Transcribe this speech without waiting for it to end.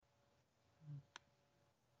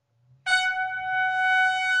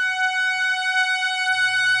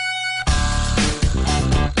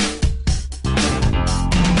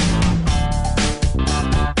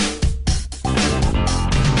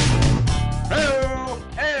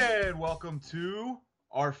welcome to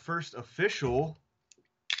our first official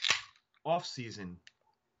off-season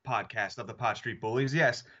podcast of the Pod Street Bullies.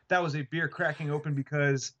 Yes, that was a beer cracking open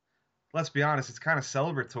because, let's be honest, it's kind of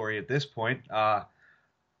celebratory at this point. What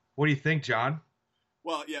do you think, John?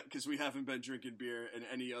 Well, yeah, because we haven't been drinking beer in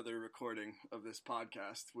any other recording of this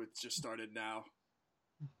podcast, which just started now.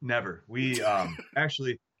 Never. We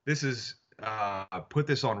actually, this is put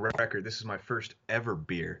this on record. This is my first ever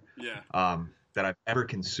beer. Yeah. That I've ever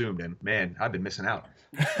consumed, and man, I've been missing out.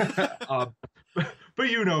 But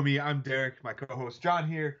you know me, I'm Derek, my co-host John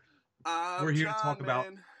here. We're here John, to talk about.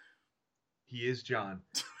 He is John,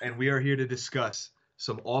 and we are here to discuss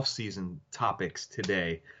some off-season topics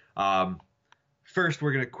today. First,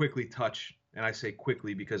 we're going to quickly touch, and I say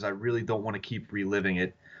quickly because I really don't want to keep reliving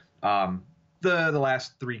it. The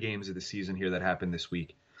last 3 games of the season here that happened this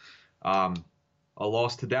week. A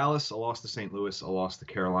loss to Dallas, a loss to St. Louis, a loss to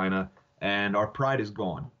Carolina. And our pride is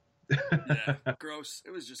gone. Yeah, gross.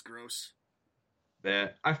 It was just gross. Yeah,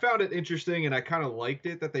 I found it interesting, and I kind of liked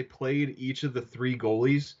it that they played each of the 3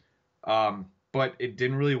 goalies, but it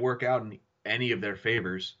didn't really work out in any of their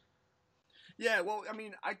favors. Yeah, well, I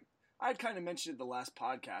mean, I kind of mentioned in the last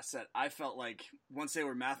podcast that I felt like once they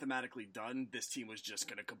were mathematically done, this team was just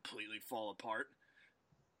going to completely fall apart.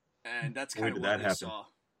 And that's kind of what we saw,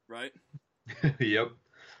 right? Yep.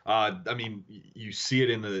 I mean, you see it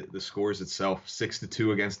in the scores itself.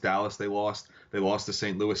 6-2 against Dallas, they lost. They lost to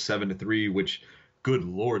St. Louis 7-3, which, good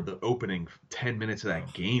Lord, the opening 10 minutes of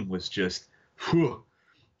that game was just, whew.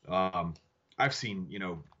 I've seen,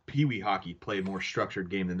 Pee Wee hockey play a more structured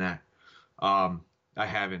game than that. I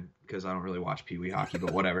haven't because I don't really watch Pee Wee hockey,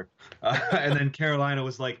 but whatever. And then Carolina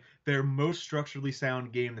was like their most structurally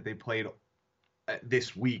sound game that they played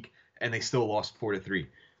this week, and they still lost 4-3.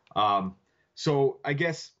 So I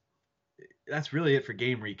guess that's really it for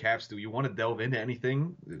game recaps. Do you want to delve into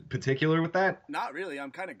anything particular with that? Not really.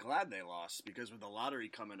 I'm kind of glad they lost because with the lottery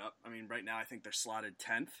coming up, I mean, right now I think they're slotted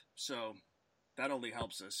 10th. So that only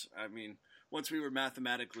helps us. I mean, once we were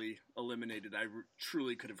mathematically eliminated, I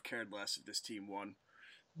truly could have cared less if this team won.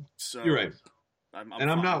 So you're right. I'm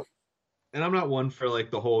not one for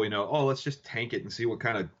like the whole, let's just tank it and see what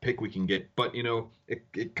kind of pick we can get. But,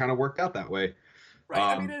 it kind of worked out that way.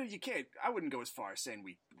 Right, I mean, you can't. I wouldn't go as far as saying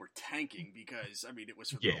we were tanking because I mean it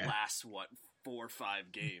was for the last 4 or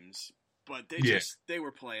 5 games, but they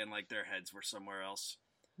were playing like their heads were somewhere else.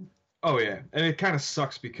 Oh yeah, and it kind of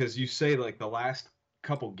sucks because you say like the last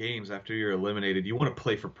couple games after you're eliminated, you want to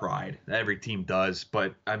play for pride. Every team does,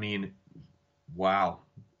 but I mean, wow,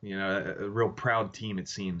 a real proud team it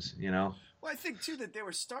seems. Well, I think, too, that they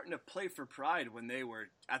were starting to play for pride when they were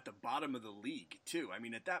at the bottom of the league, too. I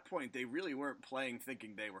mean, at that point, they really weren't playing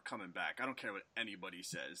thinking they were coming back. I don't care what anybody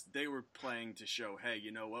says. They were playing to show, hey,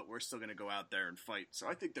 you know what, we're still going to go out there and fight. So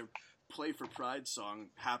I think their Play for Pride song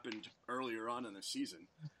happened earlier on in the season.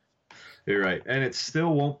 You're right. And it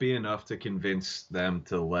still won't be enough to convince them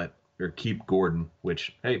to let or keep Gordon,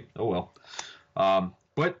 which, hey, oh well.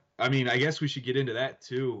 But, I mean, I guess we should get into that,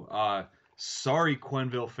 too. Sorry,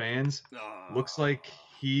 Quenneville fans. Looks like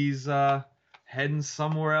he's heading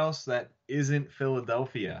somewhere else that isn't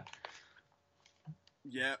Philadelphia.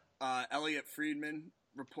 Yeah, Elliot Friedman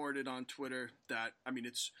reported on Twitter that, I mean,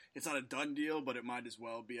 it's not a done deal, but it might as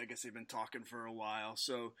well be. I guess they've been talking for a while.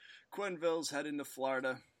 So Quenneville's heading to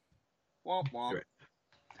Florida. Womp womp. Right.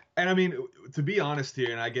 And I mean, to be honest here,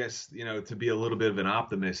 and I guess, to be a little bit of an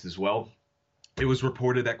optimist as well, it was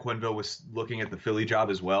reported that Quenneville was looking at the Philly job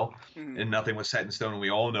as well, and nothing was set in stone, and we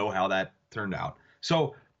all know how that turned out.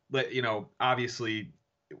 So, obviously,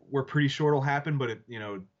 we're pretty sure it'll happen, but,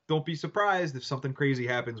 don't be surprised if something crazy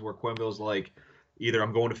happens where Quenneville's like, either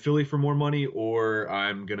I'm going to Philly for more money or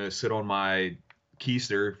I'm going to sit on my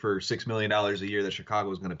keister for $6 million a year that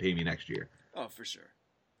Chicago is going to pay me next year. Oh, for sure.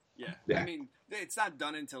 Yeah. I mean, it's not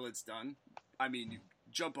done until it's done. I mean, you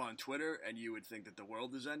jump on Twitter and you would think that the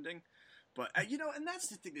world is ending. But, and that's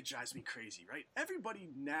the thing that drives me crazy, right? Everybody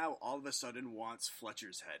now all of a sudden wants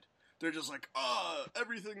Fletcher's head. They're just like,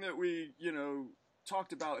 everything that we,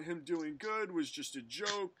 talked about him doing good was just a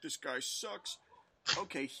joke. This guy sucks.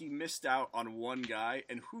 Okay, he missed out on one guy,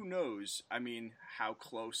 and who knows, I mean, how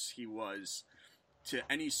close he was to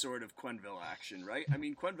any sort of Quenneville action, right? I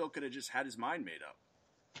mean, Quenneville could have just had his mind made up.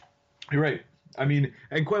 You're right. I mean,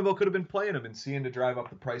 and Quenneville could have been playing him and seeing to drive up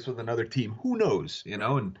the price with another team. Who knows,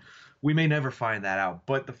 and we may never find that out.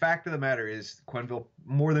 But the fact of the matter is Quenneville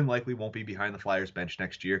more than likely won't be behind the Flyers bench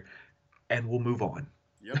next year, and we'll move on.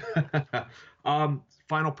 Yep.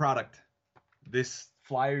 Final product. This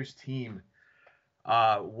Flyers team,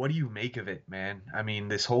 What do you make of it, man? I mean,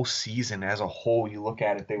 this whole season as a whole, you look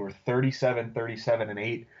at it, they were 37, 37, and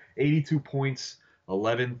 8, 82 points,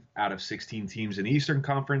 11th out of 16 teams in the Eastern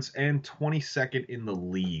Conference, and 22nd in the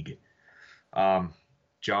league.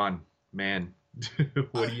 John, man,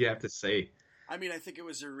 what do you have to say? I mean, I think it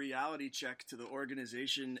was a reality check to the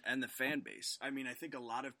organization and the fan base. I mean, I think a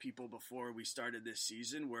lot of people before we started this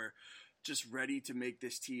season were just ready to make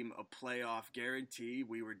this team a playoff guarantee.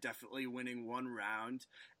 We were definitely winning one round.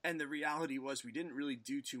 And the reality was we didn't really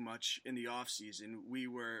do too much in the offseason. We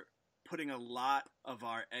were putting a lot of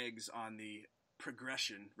our eggs on the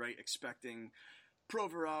progression, right? Expecting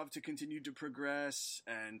Provorov to continue to progress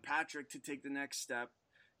and Patrick to take the next step.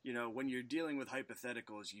 You know, when you're dealing with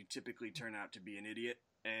hypotheticals, you typically turn out to be an idiot,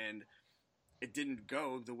 and it didn't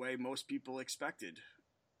go the way most people expected.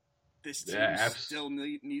 This team still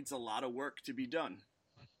needs a lot of work to be done.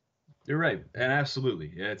 You're right, and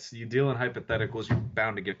absolutely, it's you deal in hypotheticals, you're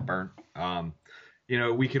bound to get burnt. You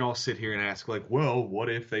know, we can all sit here and ask, like, well, what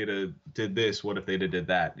if they did this? What if they did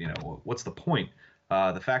that? You know, what's the point?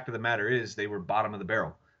 The fact of the matter is, they were bottom of the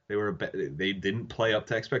barrel. They didn't play up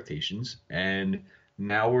to expectations, and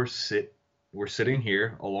now we're sitting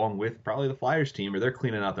here along with probably the Flyers team, or they're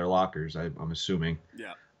cleaning out their lockers. I'm assuming.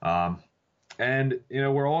 Yeah. And you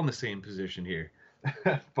know we're all in the same position here,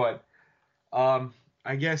 but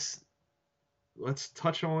I guess let's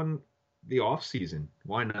touch on the off season.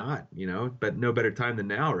 Why not? You know, but no better time than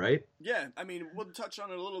now, right? Yeah, I mean we'll touch on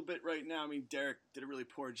it a little bit right now. I mean Derek did a really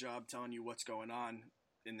poor job telling you what's going on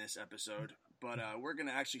in this episode. But we're going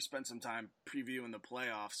to actually spend some time previewing the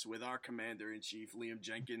playoffs with our commander-in-chief, Liam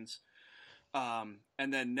Jenkins. And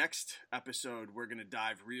then next episode, we're going to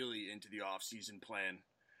dive really into the off-season plan.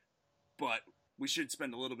 But we should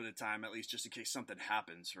spend a little bit of time, at least just in case something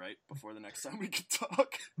happens, right? Before the next time we can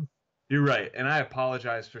talk. You're right. And I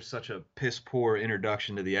apologize for such a piss-poor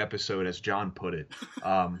introduction to the episode, as John put it.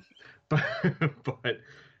 But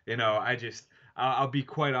you know, I'll be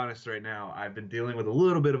quite honest right now. I've been dealing with a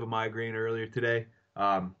little bit of a migraine earlier today.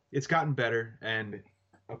 It's gotten better, and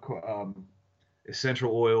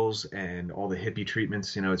essential oils and all the hippie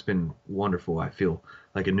treatments, you know, it's been wonderful. I feel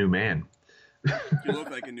like a new man. You look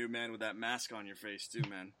like a new man with that mask on your face too,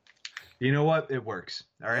 man. You know what? It works.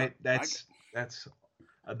 All right. That's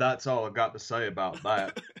all I've got to say about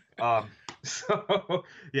that. So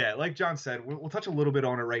yeah, like John said, we'll touch a little bit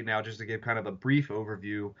on it right now just to give kind of a brief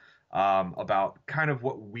overview about kind of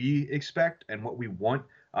what we expect and what we want.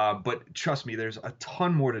 But trust me, there's a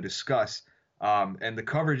ton more to discuss. And the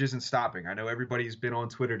coverage isn't stopping. I know everybody's been on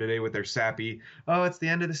Twitter today with their sappy, oh, it's the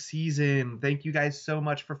end of the season. Thank you guys so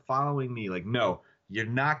much for following me. Like, no, you're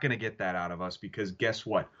not going to get that out of us, because guess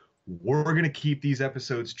what? We're going to keep these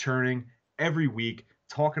episodes churning every week,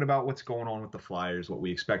 talking about what's going on with the Flyers, what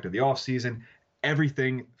we expect of the offseason,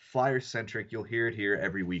 everything Flyers-centric. You'll hear it here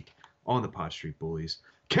every week on the Pod Street Bullies.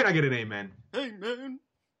 Can I get an amen? Amen.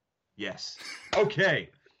 Yes. Okay.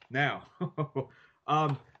 Now,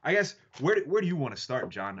 I guess where do you want to start,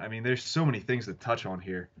 John? I mean, there's so many things to touch on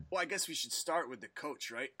here. Well, I guess we should start with the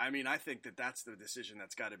coach, right? I mean, I think that's the decision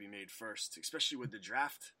that's got to be made first, especially with the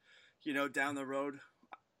draft, you know, down the road.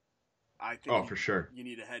 I think for sure, you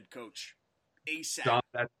need a head coach ASAP.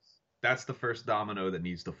 That's the first domino that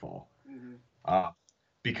needs to fall. Mm-hmm.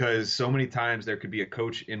 Because so many times there could be a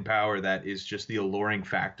coach in power that is just the alluring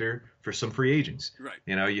factor for some free agents. Right.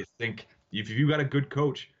 You know, you think if you got a good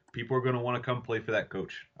coach, people are going to want to come play for that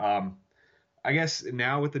coach. I guess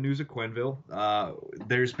now with the news of Quenneville,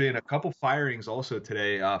 there's been a couple firings also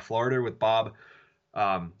today. Florida with Bob,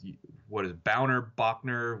 what is it,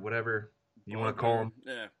 Bogner, whatever you want to call him.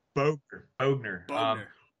 Yeah. Bogner.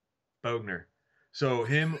 Bogner. So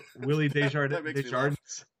him, Willie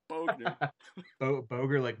Desjardins. Bogner.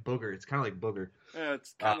 Boger, like booger. It's kind of like booger. Yeah,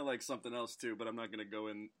 it's kind of like something else too, but I'm not going to go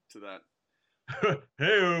into that.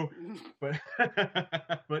 Hey-o.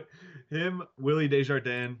 But him, Willie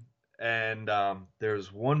Desjardins, and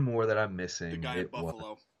there's one more that I'm missing. The guy at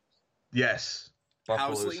Buffalo. Yes.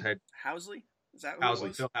 Buffalo's head. Housley? Is that who Housley, it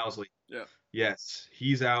was? Phil Housley. Yeah. Yes.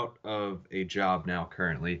 He's out of a job now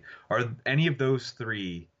currently. Are any of those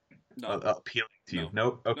three appealing to you?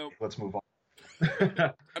 Nope. Okay, let's move on.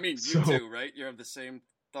 I mean, you too, right? You have the same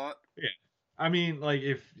thought? Yeah. I mean, like,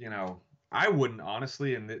 if, you know, I wouldn't,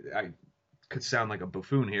 honestly, and I could sound like a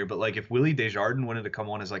buffoon here, but, like, if Willie Desjardins wanted to come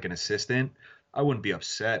on as, like, an assistant, I wouldn't be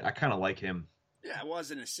upset. I kind of like him. Yeah, I was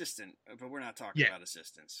an assistant, but we're not talking about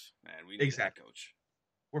assistants. Man, we need a coach.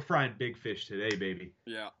 We're frying big fish today, baby.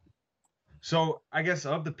 Yeah. So, I guess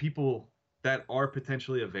of the people that are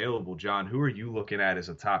potentially available, John, who are you looking at as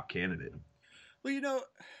a top candidate? Well, you know,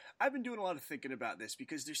 I've been doing a lot of thinking about this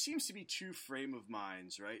because there seems to be two frame of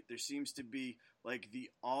minds, right? There seems to be like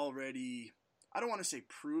the already, I don't want to say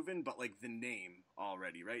proven, but like the name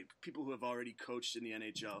already, right? People who have already coached in the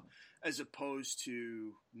NHL as opposed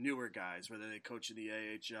to newer guys, whether they coach in the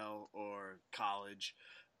AHL or college.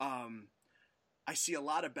 I see a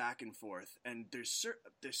lot of back and forth, and there's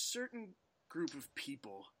certain group of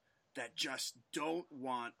people that just don't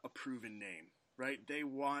want a proven name, right? They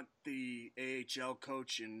want the AHL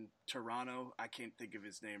coach in Toronto. I can't think of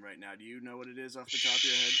his name right now. Do you know what it is off the top of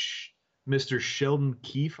your head? Mr. Sheldon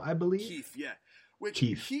Keefe, I believe. Keefe, yeah. Which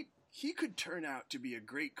Keefe. He could turn out to be a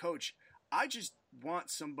great coach. I just want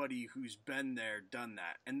somebody who's been there, done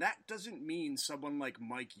that. And that doesn't mean someone like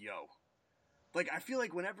Mike Yeo. Like, I feel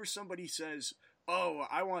like whenever somebody says, oh,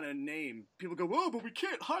 I want a name, people go, oh, but we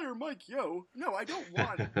can't hire Mike Yeo. No, I don't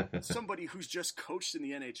want somebody who's just coached in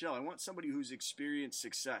the NHL. I want somebody who's experienced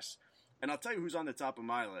success. And I'll tell you who's on the top of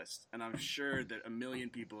my list, and I'm sure that a million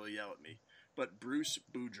people will yell at me. But Bruce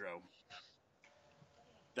Boudreau.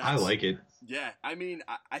 I like it. Yeah, I mean,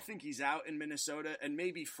 I think he's out in Minnesota, and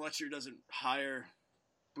maybe Fletcher doesn't hire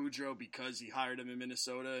Boudreau because he hired him in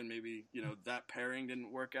Minnesota, and maybe, that pairing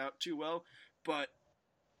didn't work out too well. But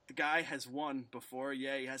the guy has won before.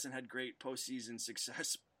 Yeah, he hasn't had great postseason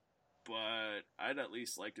success, but I'd at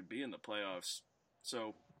least like to be in the playoffs.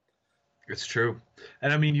 So it's true.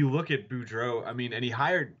 And I mean, you look at Boudreau,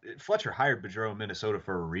 and Fletcher hired Boudreau in Minnesota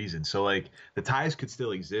for a reason. So like the ties could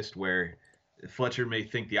still exist where Fletcher may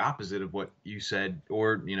think the opposite of what you said,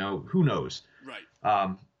 or, who knows?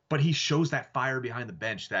 Right. But he shows that fire behind the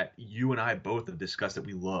bench that you and I both have discussed that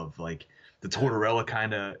we love, like the Tortorella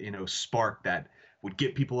kind of, spark that would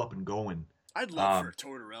get people up and going. I'd love for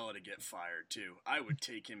Tortorella to get fired too. I would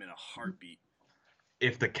take him in a heartbeat.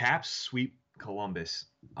 If the Caps sweep Columbus,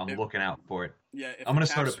 I'm looking out for it. Yeah, I'm going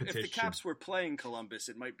to start a petition. If the Caps were playing Columbus,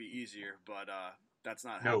 it might be easier, but that's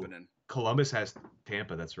not happening. Columbus has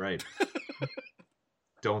Tampa, that's right.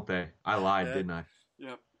 Don't they? I lied, didn't I?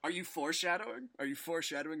 Yeah. Are you foreshadowing? Are you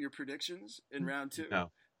foreshadowing your predictions in round 2?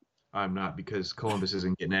 No, I'm not, because Columbus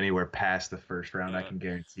isn't getting anywhere past the first round. I can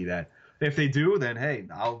guarantee that. If they do, then hey,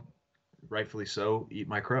 I'll rightfully so eat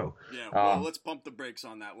my crow. Yeah. Well, let's pump the brakes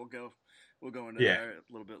on that. We'll go into that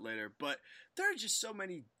a little bit later. But there are just so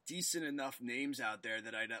many decent enough names out there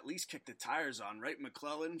that I'd at least kick the tires on. Right,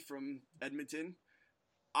 McClellan from Edmonton.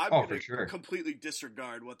 I'm going to completely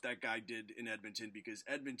disregard what that guy did in Edmonton, because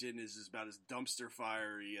Edmonton is about as dumpster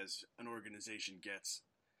fiery as an organization gets.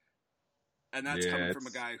 And that's coming from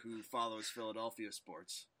a guy who follows Philadelphia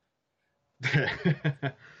sports.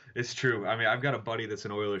 It's true. I mean, I've got a buddy that's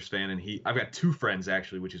an Oilers fan, and I've got 2 friends,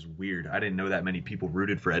 actually, which is weird. I didn't know that many people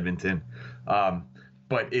rooted for Edmonton.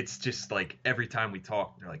 But it's just like every time we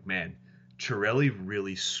talk, they're like, man, Chiarelli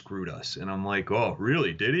really screwed us. And I'm like, oh,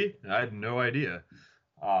 really? Did he? I had no idea.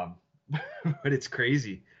 But it's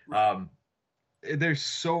crazy. There's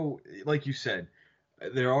so, like you said,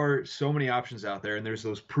 there are so many options out there, and there's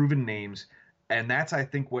those proven names, and that's, I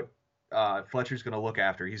think, what Fletcher's going to look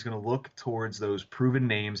after. He's going to look towards those proven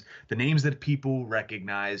names, the names that people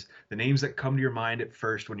recognize, the names that come to your mind at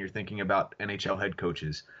first when you're thinking about NHL head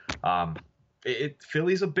coaches.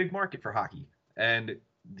 Philly's a big market for hockey, and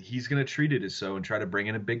he's going to treat it as so and try to bring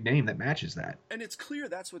in a big name that matches that. And it's clear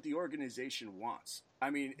that's what the organization wants. I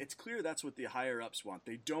mean, it's clear that's what the higher-ups want.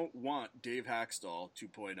 They don't want Dave Haxtell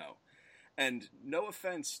 2.0. And no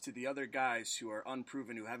offense to the other guys who are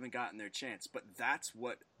unproven, who haven't gotten their chance, but that's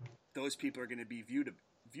what those people are going to be viewed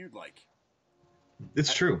like.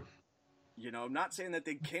 It's true. I'm not saying that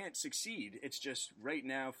they can't succeed. It's just right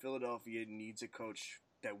now Philadelphia needs a coach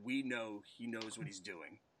that we know he knows what he's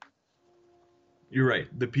doing. You're right.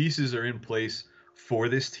 The pieces are in place for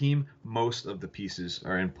this team. Most of the pieces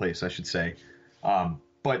are in place, I should say.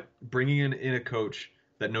 But bringing in a coach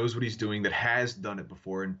that knows what he's doing, that has done it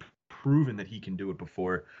before and proven that he can do it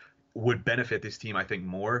before, would benefit this team, I think,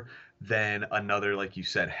 more than another, like you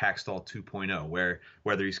said, Haxtell 2.0, where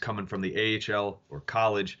whether he's coming from the AHL or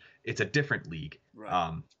college, it's a different league.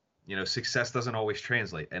 Right. Success doesn't always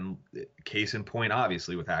translate. And case in point,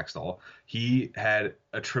 obviously, with Haxtell, he had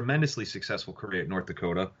a tremendously successful career at North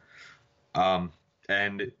Dakota.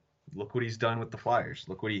 And look what he's done with the Flyers.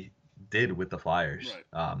 Look what he did with the Flyers.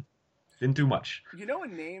 Right. Didn't do much. A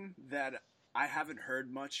name that I haven't heard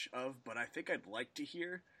much of, but I think I'd like to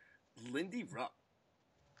hear, Lindy Ruff.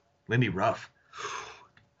 Lindy Ruff.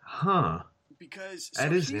 Huh. Because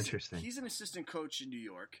that is interesting. He's an assistant coach in New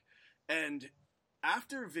York, and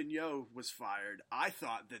after Vigneault was fired, I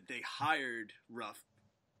thought that they hired Ruff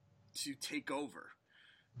to take over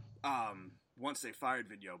once they fired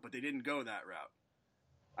Vigneault, but they didn't go that route.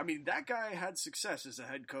 I mean, that guy had success as a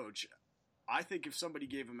head coach. I think if somebody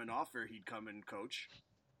gave him an offer, he'd come and coach.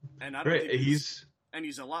 And I don't think he's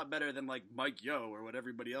a lot better than like Mike Yo or what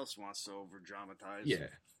everybody else wants to over dramatize. Yeah.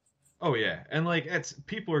 Oh yeah, and like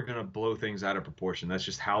people are gonna blow things out of proportion. That's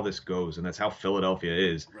just how this goes, and that's how Philadelphia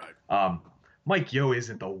is. Right. Mike Yo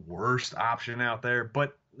isn't the worst option out there,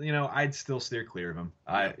 but I'd still steer clear of him.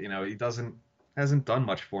 Yeah. He hasn't done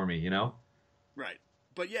much for me. Right.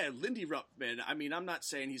 But yeah, Lindy Rupp, man. I mean, I'm not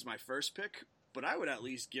saying he's my first pick, but I would at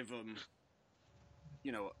least give him,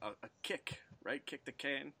 a kick, right? Kick the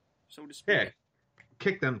can, so to speak. Yeah,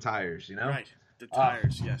 kick them tires, Right. The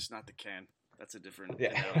tires, yes, not the can. That's a different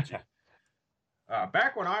analogy.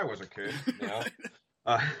 Back when I was a kid,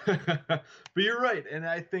 but you're right, and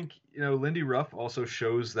I think Lindy Ruff also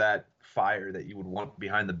shows that fire that you would want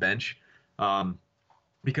behind the bench,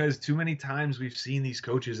 because too many times we've seen these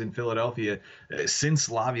coaches in Philadelphia since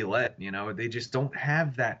Laviolette, they just don't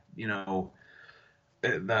have that,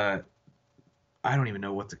 the I don't even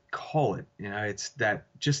know what to call it. It's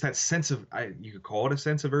that sense of you could call it a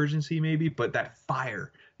sense of urgency maybe, but that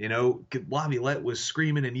fire. Laviolette was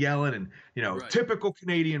screaming and yelling, and right. Typical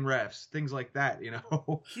Canadian refs, things like that.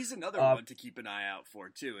 He's another one to keep an eye out for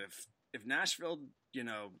too. If Nashville,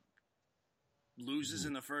 loses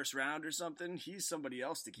in the first round or something, he's somebody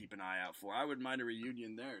else to keep an eye out for. I wouldn't mind a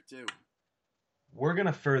reunion there too. We're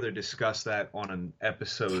gonna further discuss that on an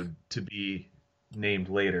episode to be named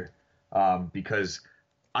later. Because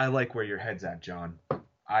I like where your head's at, John.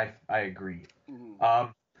 I agree.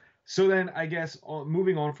 Mm-hmm. So then I guess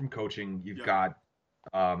moving on from coaching, you've got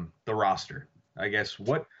the roster. I guess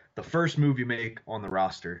the first move you make on the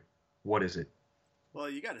roster, what is it? Well,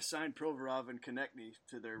 you got to sign Provorov and Konechny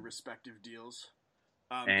to their respective deals.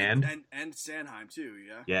 And Sanheim too,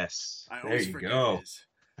 yeah? Yes. There you go.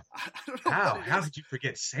 I don't know How could you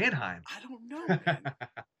forget Sanheim? I don't know, man.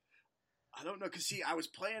 I don't know, because see, I was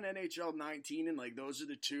playing NHL 19, and like those are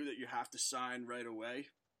the two that you have to sign right away.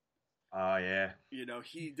 Oh, yeah.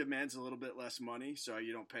 He demands a little bit less money, so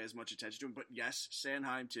you don't pay as much attention to him. But yes,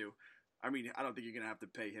 Sanheim too. I mean, I don't think you're going to have to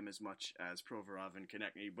pay him as much as Provorov and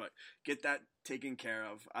Konechny, but get that taken care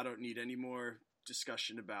of. I don't need any more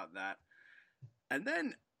discussion about that. And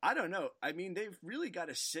then, I don't know. I mean, they've really got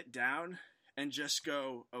to sit down and just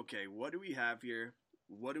go, okay, what do we have here?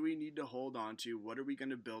 What do we need to hold on to? What are we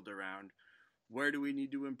going to build around? Where do we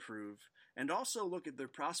need to improve? And also look at their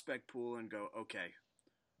prospect pool and go, okay,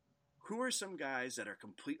 who are some guys that are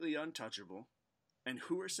completely untouchable? And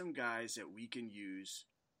who are some guys that we can use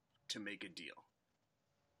to make a deal?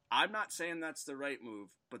 I'm not saying that's the right move,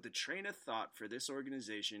 but the train of thought for this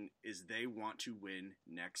organization is they want to win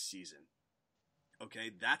next season.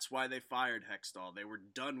 Okay, that's why they fired Hextall. They were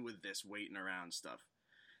done with this waiting around stuff.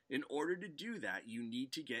 In order to do that, you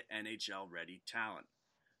need to get NHL-ready talent.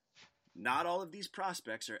 Not all of these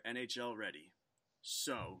prospects are NHL ready.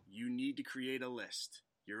 So, you need to create a list.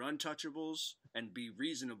 Your untouchables, and be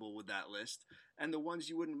reasonable with that list, and the ones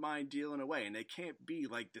you wouldn't mind dealing away. And they can't be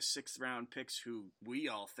like the 6th round picks who we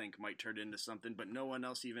all think might turn into something, but no one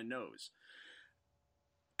else even knows.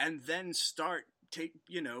 And then start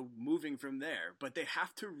moving from there. But they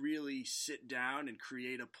have to really sit down and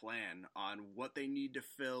create a plan on what they need to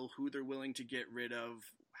fill, who they're willing to get rid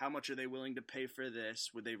of, how much are they willing to pay for this,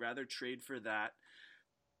 would they rather trade for that?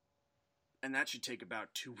 And that should take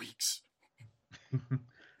about 2 weeks.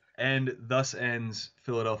 And thus ends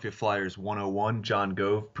Philadelphia Flyers 101. John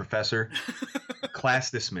Gove, professor.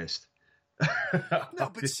 Class dismissed.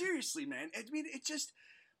 No, but seriously, man. I mean,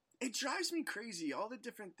 it drives me crazy, all the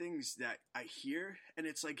different things that I hear, and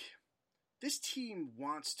it's like, this team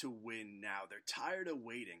wants to win now. They're tired of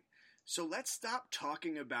waiting. So let's stop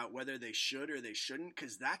talking about whether they should or they shouldn't,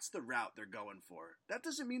 because that's the route they're going for. That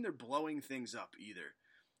doesn't mean they're blowing things up either.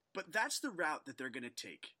 But that's the route that they're going to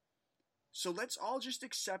take. So let's all just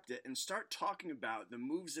accept it and start talking about the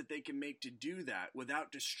moves that they can make to do that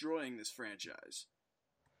without destroying this franchise.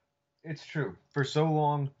 It's true. For so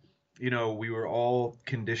long, we were all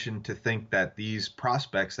conditioned to think that these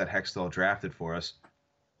prospects that Hextall drafted for us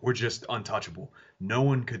were just untouchable. No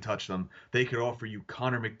one could touch them. They could offer you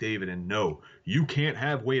Connor McDavid, and no, you can't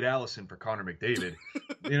have Wade Allison for Connor McDavid.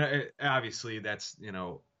 Obviously that's,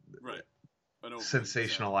 right.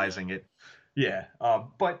 Sensationalizing it. Yeah.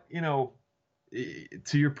 But,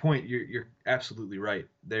 to your point, you're absolutely right.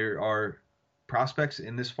 There are prospects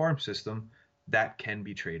in this farm system that can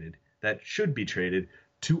be traded, that should be traded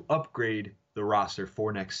to upgrade the roster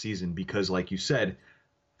for next season. Because like you said,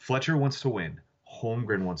 Fletcher wants to win.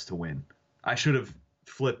 Holmgren wants to win. I should have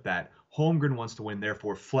flipped that. Holmgren wants to win,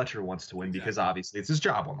 therefore Fletcher wants to win, because obviously it's his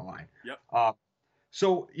job on the line. Yep.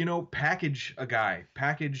 So, package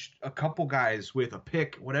a couple guys with a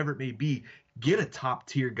pick, whatever it may be, get a top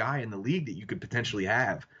tier guy in the league that you could potentially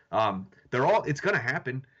have. It's going to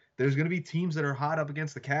happen. There's going to be teams that are hot up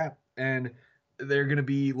against the cap, and they're going to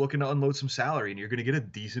be looking to unload some salary, and you're going to get a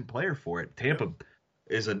decent player for it. Tampa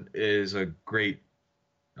is a great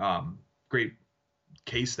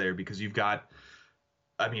case there because you've got.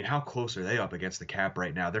 I mean, how close are they up against the cap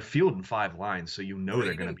right now? They're fielding 5 lines, so they're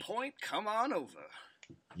going to be. Point, come on over.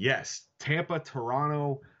 Yes, Tampa,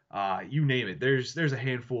 Toronto, you name it. There's a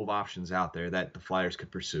handful of options out there that the Flyers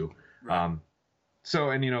could pursue. Right.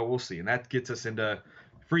 We'll see, and that gets us into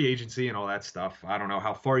free agency and all that stuff. I don't know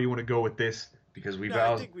how far you want to go with this because we've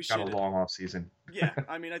got a long off season. Yeah,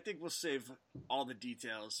 I mean, I think we'll save all the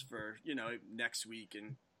details for next week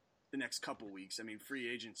and the next couple weeks. I mean, free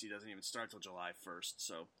agency doesn't even start till July 1st,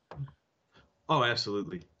 so. Oh,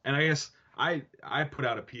 absolutely. And I guess I put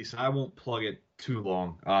out a piece, and I won't plug it too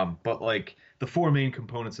long, but like the 4 main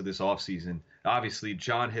components of this offseason, obviously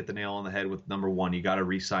John hit the nail on the head with number 1. You got to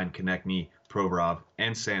re-sign Konechny, Provorov,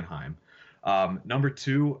 and Sanheim. Number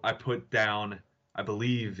 2, I put down, I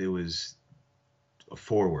believe it was a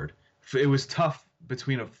forward. It was tough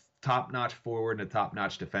between a top-notch forward and a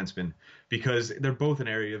top-notch defenseman because they're both an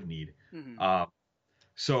area of need. Mm-hmm.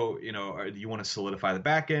 So, do you want to solidify the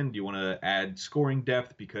back end? Do you want to add scoring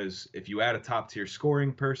depth? Because if you add a top-tier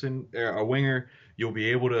scoring person, a winger, you'll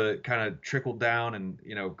be able to kind of trickle down and,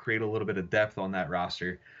 create a little bit of depth on that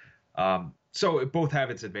roster. So both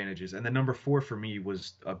have its advantages. And then number 4 for me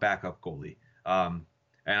was a backup goalie. And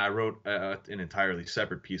I wrote an entirely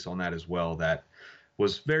separate piece on that as well that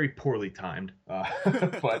was very poorly timed.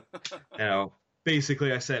 But,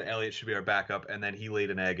 basically I said Elliott should be our backup, and then he laid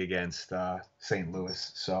an egg against St.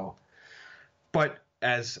 Louis. So, but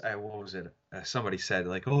as somebody said,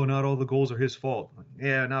 like, oh, not all the goals are his fault.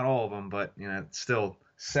 Yeah, not all of them, but still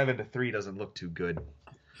 7-3 doesn't look too good.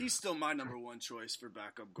 He's still my number 1 choice for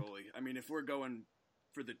backup goalie. I mean, if we're going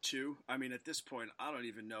for the 2, I mean, at this point, I don't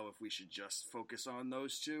even know if we should just focus on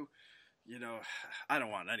those 2. I don't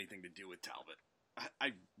want anything to do with Talbot.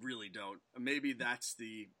 I really don't. Maybe that's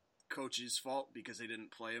the coach's fault because they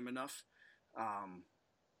didn't play him enough.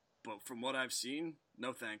 But from what I've seen,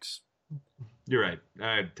 no thanks. You're right.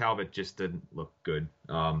 Talbot just didn't look good.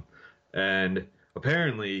 And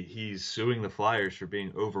apparently he's suing the Flyers for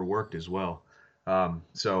being overworked as well.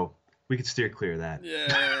 So we could steer clear of that.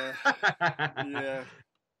 Yeah. Yeah.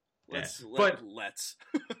 Let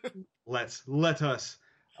us.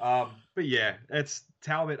 But yeah,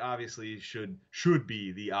 Talbot obviously should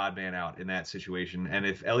be the odd man out in that situation. And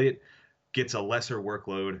if Elliott gets a lesser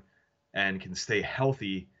workload and can stay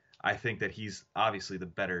healthy, I think that he's obviously the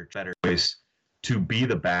better choice to be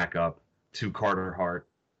the backup to Carter Hart.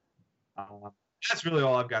 That's really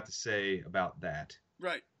all I've got to say about that.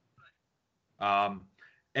 Right.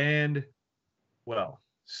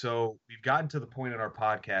 So we've gotten to the point in our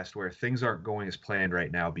podcast where things aren't going as planned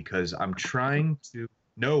right now because I'm trying to.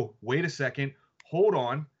 No, wait a second. Hold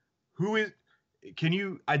on. Can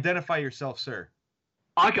you identify yourself, sir?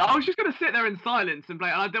 I was just going to sit there in silence and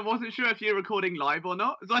play. And I wasn't sure if you're recording live or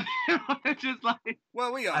not. So just like.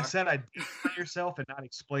 Well, we are. I said identify yourself and not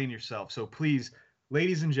explain yourself. So please,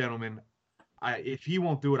 ladies and gentlemen, if he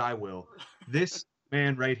won't do it, I will. This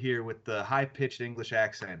man right here with the high-pitched English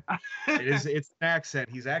accent. It's an accent.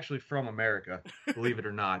 He's actually from America, believe it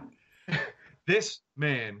or not. This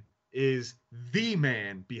man is the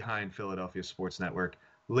man behind Philadelphia Sports Network.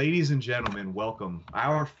 Ladies and gentlemen, welcome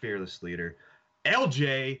our fearless leader,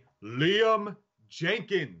 LJ Liam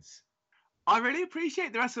Jenkins. I really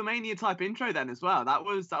appreciate the WrestleMania type intro then as well. That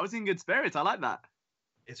was in good spirits. I like that.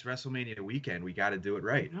 It's WrestleMania weekend. We got to do it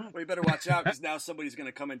right. Well, you better watch out because now somebody's going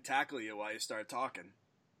to come and tackle you while you start talking.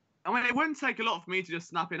 I mean, it wouldn't take a lot for me to just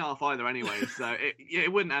snap in half either anyway, so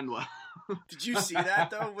it wouldn't end well. Did you see that,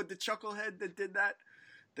 though, with the chucklehead that did that?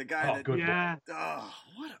 The guy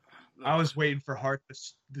I was waiting for Hart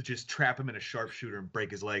to just trap him in a sharpshooter and break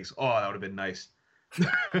his legs. Oh, that would have been nice.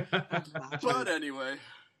 But anyway.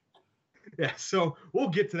 Yeah, so we'll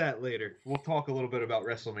get to that later. We'll talk a little bit about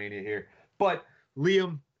WrestleMania here. But,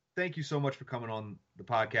 Liam, thank you so much for coming on the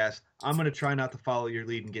podcast. I'm going to try not to follow your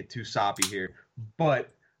lead and get too soppy here. But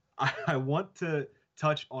I want to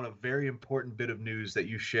touch on a very important bit of news that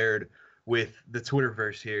you shared with the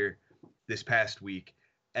Twitterverse here this past week.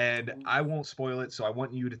 And I won't spoil it, so I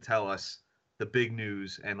want you to tell us the big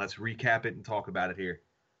news, and let's recap it and talk about it here.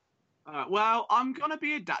 Well, I'm going to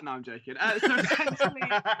be a dad. No, I'm joking. So essentially,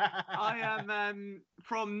 I am,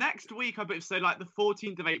 from next week, I believe, so like the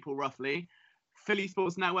 14th of April, roughly, Philly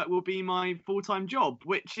Sports Network will be my full-time job,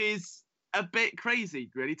 which is a bit crazy,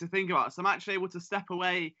 really, to think about. So I'm actually able to step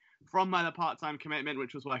away from my other part-time commitment,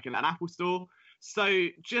 which was working at an Apple store. So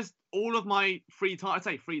just all of my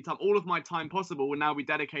all of my time possible will now be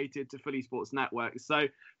dedicated to Philly Sports Network. So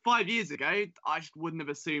 5 years ago, I just wouldn't have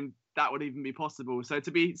assumed that would even be possible. So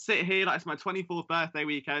to be sit here, like it's my 24th birthday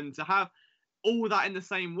weekend, to have all that in the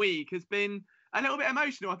same week has been a little bit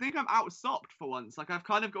emotional. I think I'm outsopped for once. Like I've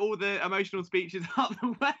kind of got all the emotional speeches out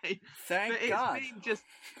the way. Thank God. It's been just,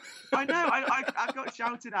 I know. I got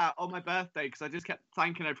shouted at on my birthday because I just kept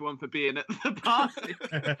thanking everyone for being at the party.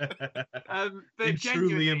 But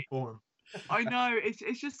truly informed. I know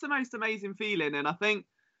it's just the most amazing feeling, and I think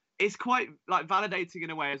it's quite like validating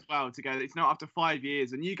in a way as well to go. It's not after 5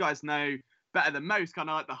 years, and you guys know better than most, kind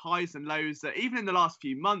of like the highs and lows that even in the last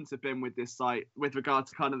few months have been with this site, with regard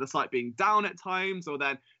to kind of the site being down at times, or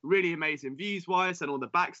then really amazing views wise and all the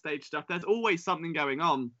backstage stuff. There's always something going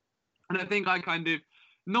on, and I think I kind of,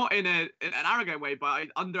 not in an arrogant way, but I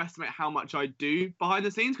underestimate how much I do behind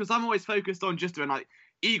the scenes, because I'm always focused on just doing like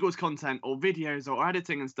Eagles content or videos or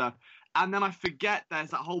editing and stuff. And then I forget there's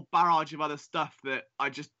that whole barrage of other stuff that I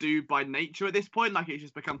just do by nature at this point. Like it's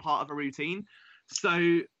just become part of a routine.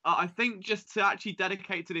 So I think just to actually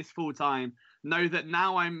dedicate to this full time, know that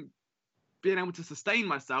now I'm being able to sustain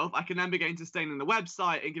myself, I can then begin sustaining the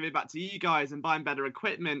website and give it back to you guys and buying better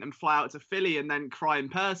equipment and fly out to Philly and then cry in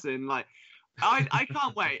person. Like I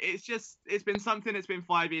can't wait. It's been something that's been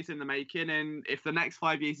 5 years in the making. And if the next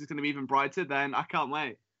 5 years is going to be even brighter, then I can't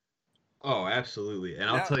wait. Oh, absolutely. And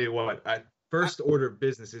I'll tell you what, first order of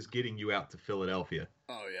business is getting you out to Philadelphia.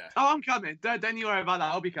 Oh, yeah. Oh, I'm coming. Don't you worry about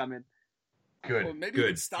that. I'll be coming. Good. Well, maybe we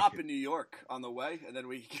can stop in New York on the way, and then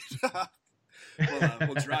we can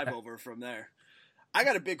we'll drive over from there. I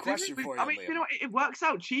got a big question for you, I mean, Liam. you know, it works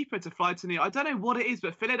out cheaper to fly to New York. I don't know what it is,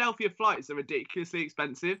 but Philadelphia flights are ridiculously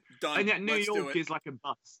expensive. Done. And yet New Let's York is like a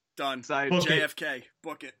bus. Done. So JFK.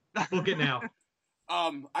 Book it. Book it now.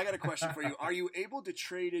 I got a question for you. Are you able to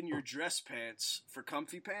trade in your dress pants for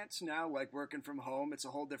comfy pants now, like working from home? It's a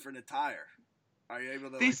whole different attire. Are you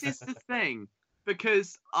able to? This is the thing,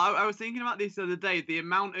 because I was thinking about this the other day. The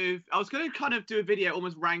amount of, I was going to kind of do a video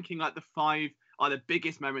almost ranking like the 5 the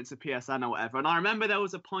biggest moments of PSN or whatever. And I remember there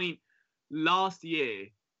was a point last year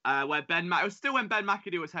where it was still when Ben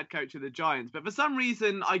McAdoo was head coach of the Giants, but for some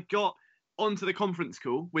reason I got onto the conference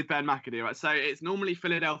call with Ben McAdoo, right? So it's normally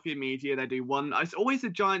Philadelphia media. They do one. It's always the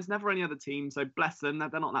Giants, never any other team. So bless them. They're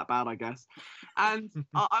not that bad, I guess. And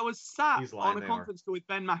I was sat on a conference call with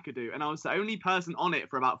Ben McAdoo, and I was the only person on it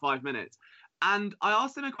for about 5 minutes. And I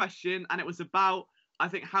asked him a question, and it was about, I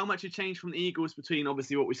think, how much had changed from the Eagles between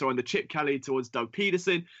obviously what we saw in the Chip Kelly towards Doug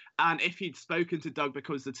Peterson, and if he'd spoken to Doug,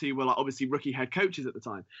 because the two were like obviously rookie head coaches at the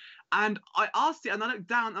time. And I asked it, and I looked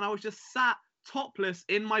down, and I was just sat topless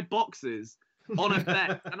in my boxers on a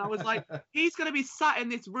bed, and I was like, he's going to be sat in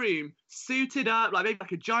this room suited up, like maybe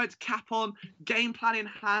like a Giants cap on, game plan in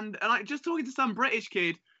hand, and like just talking to some British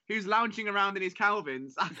kid who's lounging around in his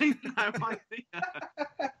Calvins. I think no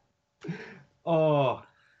idea. Oh,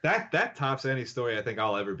 that tops any story I think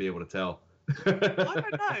I'll ever be able to tell. I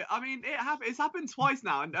don't know. I mean, it's happened twice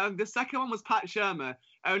now, and the second one was Pat Shermer.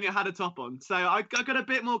 Only had a top on, so I got a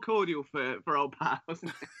bit more cordial for old Pat.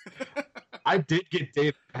 I did get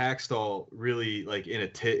Dave Hackstall really like in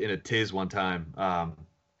a tiz one time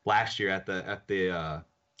last year at the I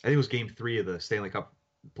think it was Game 3 of the Stanley Cup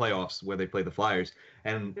playoffs where they played the Flyers,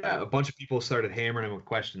 and a bunch of people started hammering him with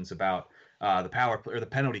questions about the power play or the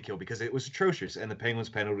penalty kill because it was atrocious, and the Penguins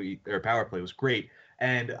penalty or power play was great.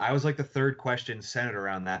 And I was like the third question centered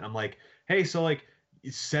around that. And I'm like, hey, so like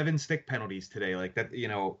 7 stick penalties today, like that, you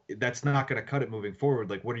know, that's not going to cut it moving forward.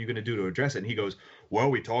 Like, what are you going to do to address it? And he goes, well,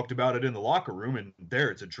 we talked about it in the locker room, and there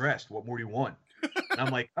it's addressed. What more do you want? And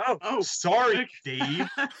I'm like, oh, sorry, Dave.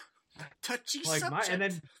 Touchy subject. And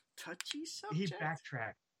then touchy subject.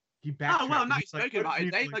 He backtracked. Oh, well, now you're spoken about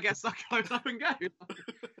it, Dave. I guess I'll close up and go.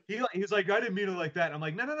 He was like, I didn't mean it like that. I'm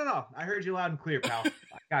like, no. I heard you loud and clear, pal.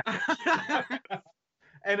 I got you.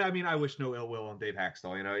 And I mean, I wish no ill will on Dave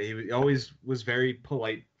Hackstall. You know, he always was very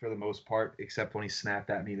polite for the most part, except when he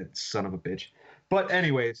snapped at me, that son of a bitch. But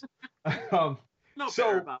anyways, not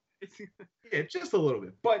fair about it. Yeah, just a little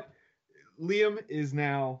bit. But Liam is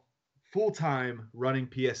now full-time running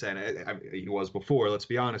PSN. I mean, he was before, let's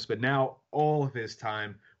be honest, but now all of his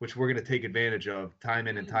time, which we're going to take advantage of, time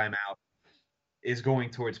in and time out, is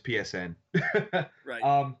going towards PSN.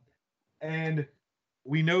 Right. And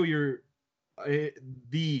we know you're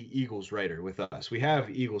the Eagles writer with us. We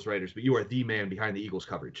have Eagles writers, but you are the man behind the Eagles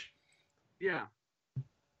coverage. Yeah.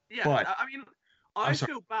 But, I mean, I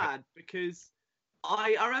feel bad because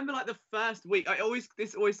I remember like the first week.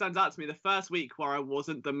 This always stands out to me. The first week where I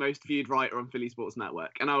wasn't the most viewed writer on Philly Sports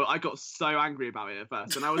Network, and I got so angry about it at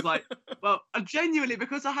first. And I was like, well, genuinely,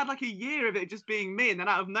 because I had like a year of it just being me, and then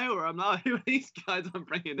out of nowhere, I'm like, who are these guys I'm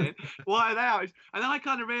bringing in? Why are they out? And then I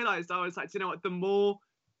kind of realised, I was like, you know what? The more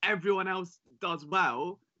everyone else does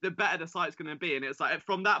well, the better the site's going to be. And it's like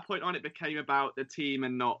from that point on, it became about the team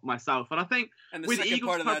and not myself. And I think and the with second Eagles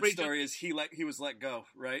part of that coverage, story is he was let go,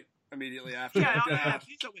 right? Immediately after. Yeah,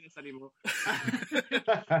 he's not with us anymore.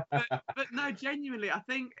 but no, genuinely, I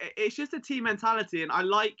think it's just a team mentality, and I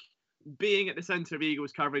like being at the centre of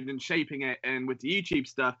Eagles coverage and shaping it, and with the YouTube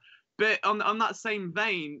stuff. But on that same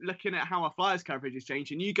vein, looking at how our Flyers coverage has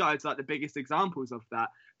changed, and you guys are like the biggest examples of that.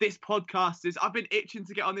 This podcast I've been itching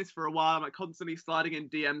to get on this for a while. I'm like constantly sliding in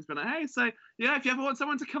DMs, being like, hey, so yeah, if you ever want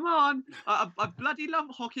someone to come on, I bloody love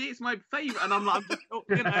hockey. It's my favourite. And I'm like, I'm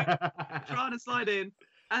just, trying to slide in.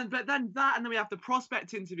 But then we have the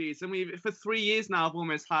prospect interviews, and for 3 years now, I've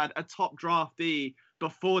almost had a top draftee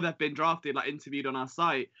before they've been drafted, like interviewed on our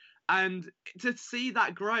site. And to see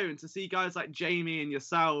that grow, and to see guys like Jamie and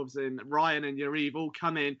yourselves and Ryan and Yariv all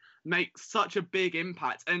come in, make such a big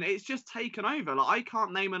impact, and it's just taken over. Like I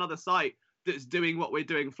can't name another site that's doing what we're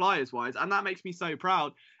doing Flyers wise, and that makes me so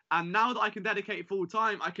proud. And now that I can dedicate full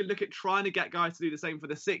time, I can look at trying to get guys to do the same for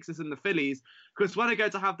the Sixers and the Phillies. Because when I go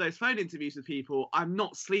to have those phone interviews with people, I'm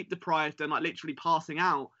not sleep deprived and like literally passing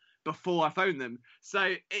out before I phone them. So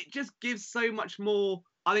it just gives so much more,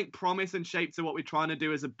 I think, promise and shape to what we're trying to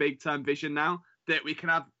do as a big term vision now, that we can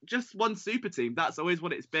have just one super team. That's always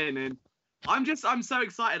what it's been. And I'm so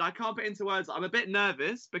excited. I can't put into words. I'm a bit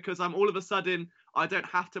nervous because I'm all of a sudden, I don't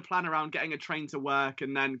have to plan around getting a train to work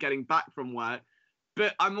and then getting back from work.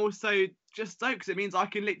 But I'm also just stoked because it means I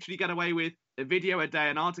can literally get away with a video a day,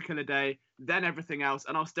 an article a day, then everything else,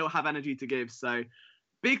 and I'll still have energy to give. So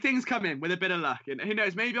big things coming with a bit of luck. And who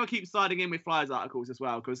knows, maybe I'll keep sliding in with Flyers articles as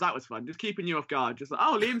well, because that was fun. Just keeping you off guard. Just like,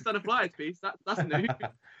 oh, Liam's done a Flyers piece. That's new.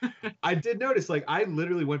 I did notice, like, I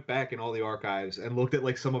literally went back in all the archives and looked at,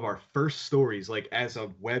 like, some of our first stories, like, as a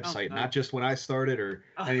website, not just when I started or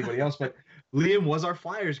anybody else, but Liam was our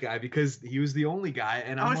Flyers guy because he was the only guy.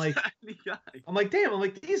 And I'm like,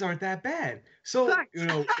 damn, these aren't that bad. So, you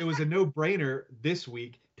know, it was a no-brainer this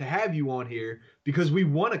week to have you on here because we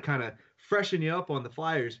want to kind of freshen you up on the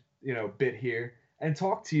Flyers, you know, bit here and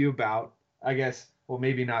talk to you about, I guess, well,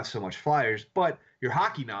 maybe not so much Flyers, but your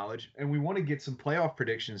hockey knowledge. And we want to get some playoff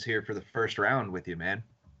predictions here for the first round with you, man.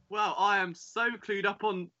 Well, I am so clued up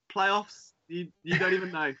on playoffs. You don't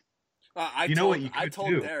even know. I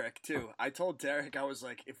told Derek, too. I told Derek, I was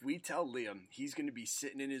like, if we tell Liam, he's going to be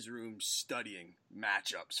sitting in his room studying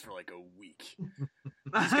matchups for like a week.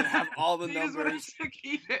 He's going to have all the numbers. To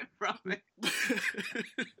keep it from me.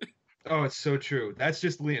 Oh, it's so true. That's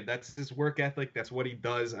just Liam. That's his work ethic. That's what he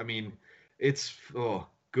does. I mean, it's, oh,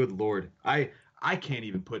 good Lord. I can't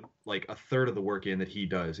even put like a third of the work in that he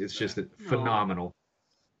does. It's just phenomenal.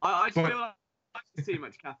 I feel like too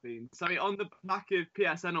much caffeine. So on the back of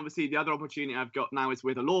PSN, obviously the other opportunity I've got now is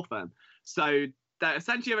with a law firm. So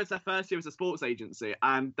essentially it's their first year as a sports agency,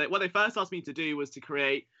 and what they first asked me to do was to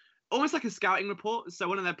create almost like a scouting report. So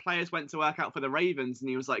one of their players went to work out for the Ravens, and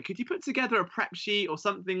he was like, could you put together a prep sheet or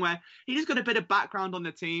something where he just got a bit of background on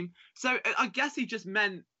the team? So I guess he just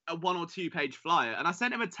meant a 1 or 2 page flyer, and I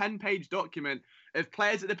sent him a 10-page document of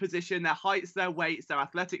players at the position, their heights, their weights, their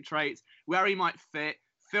athletic traits, where he might fit,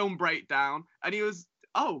 film breakdown, and he was,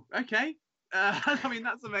 oh, okay. I mean,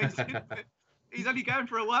 that's amazing. He's only going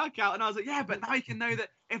for a workout, and I was like, yeah, but now he can know that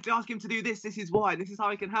if they ask him to do this, this is why, this is how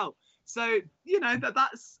he can help. So, you know,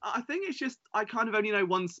 that's, I think it's just, I kind of only know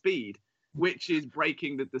one speed, which is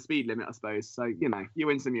breaking the speed limit, I suppose. So, you know, you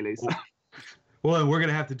win some, you lose. Well, we're going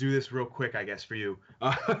to have to do this real quick, I guess, for you.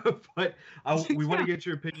 But we want to get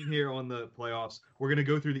your opinion here on the playoffs. We're going to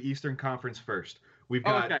go through the Eastern Conference first. We've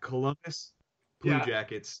got Columbus Blue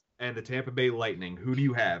Jackets and the Tampa Bay Lightning. Who do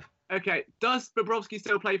you have? Okay. Does Bobrovsky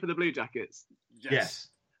still play for the Blue Jackets? Yes.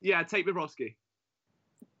 Yeah, take Bobrovsky.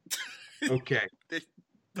 Okay.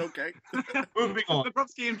 Okay. Moving on.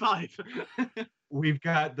 Bobrovsky in 5. We've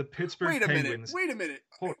got the Pittsburgh Penguins. Wait a minute.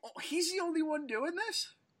 Oh, he's the only one doing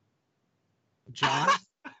this? John?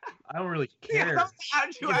 I don't really care. I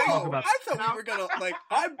thought we were gonna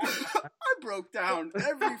I broke down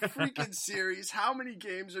every freaking series, how many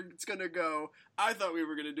games it's gonna go. I thought we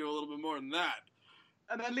were gonna do a little bit more than that.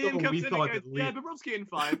 And then Liam comes in and goes, yeah, Bobrovsky in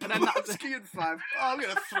 5. And then Bobrovsky in 5. Oh, I'm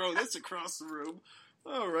gonna throw this across the room.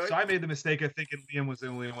 All right. So I made the mistake of thinking Liam was the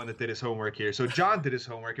only one that did his homework here. So John did his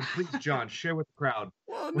homework, and please, John, share with the crowd.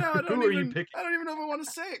 Well, no, I don't even know if I want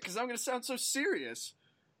to say it because I'm going to sound so serious.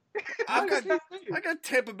 I got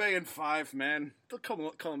Tampa Bay in 5, man.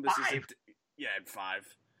 Columbus is in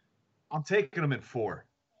 5. I'm taking them in 4,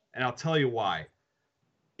 and I'll tell you why.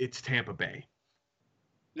 It's Tampa Bay.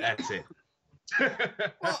 Yeah. That's it.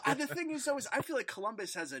 Well, the thing is, though, I feel like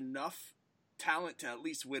Columbus has enough talent to at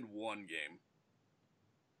least win one game.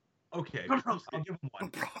 Okay, I'll give him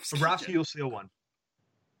one. Bobrovsky will steal one.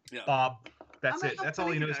 Yeah. Bob, that's it. That's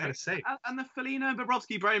all he knows how to say. And the Foligno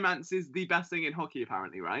Bobrovsky bromance is the best thing in hockey,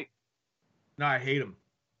 apparently, right? No, I hate him.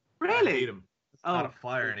 Really? I hate him. It's not a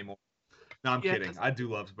flyer anymore. No, I'm kidding. I do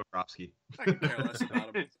love Bobrovsky. I can care less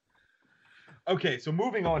about him. Okay, so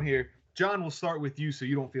moving on here. John, we'll start with you so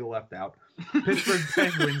you don't feel left out. Pittsburgh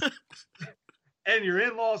Penguins and your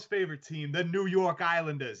in-laws' favorite team, the New York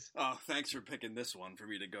Islanders. Oh, thanks for picking this one for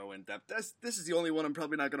me to go in depth. This is the only one I'm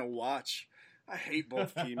probably not going to watch. I hate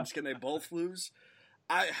both teams. Can they both lose?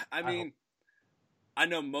 I mean, I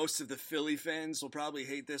know most of the Philly fans will probably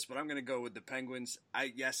hate this, but I'm going to go with the Penguins.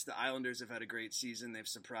 Yes, the Islanders have had a great season. They've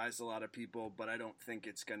surprised a lot of people, but I don't think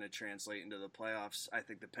it's going to translate into the playoffs. I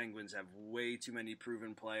think the Penguins have way too many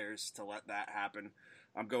proven players to let that happen.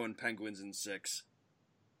 I'm going Penguins in 6.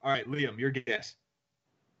 All right, Liam, your guess.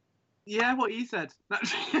 Yeah, what you said.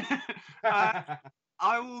 I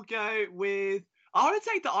will go with... I want to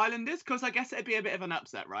take the Islanders because I guess it'd be a bit of an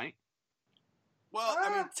upset, right? Well, I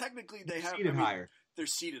mean, technically they have... higher. They're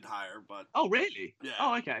seated higher, but... Oh, really? Yeah.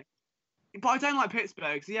 Oh, okay. But I don't like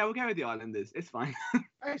Pittsburgh, so yeah, we'll go with the Islanders. It's fine.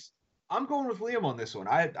 Nice. I'm going with Liam on this one.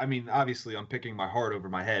 I mean, obviously, I'm picking my heart over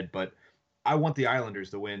my head, but I want the Islanders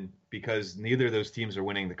to win because neither of those teams are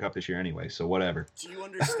winning the Cup this year anyway, so whatever. Do you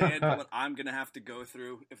understand what I'm going to have to go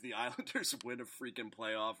through if the Islanders win a freaking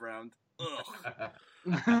playoff round? Ugh.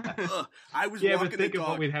 Ugh. I was walking but think the of dog.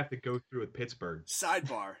 what we'd have to go through with Pittsburgh.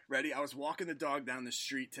 Sidebar, ready? I was walking the dog down the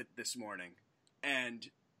street this morning, and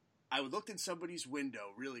I looked in somebody's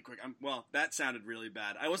window really quick. Well, that sounded really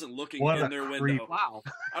bad. I wasn't looking in their window. Wow.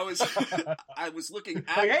 I was looking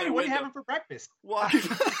at Like, hey, their what are window, you having for breakfast?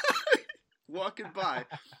 walking by,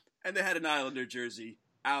 and they had an Islander jersey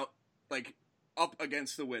out, like, up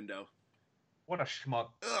against the window. What a schmuck.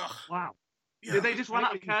 Ugh. Wow. Yeah. Did they just run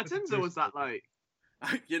out of curtains, or was that like...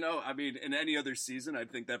 I mean, in any other season, I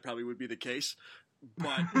think that probably would be the case.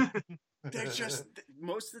 But they're just,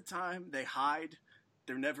 most of the time, they hide.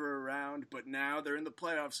 They're never around. But now they're in the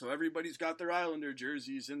playoffs, so everybody's got their Islander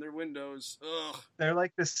jerseys in their windows. Ugh. They're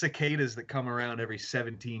like the cicadas that come around every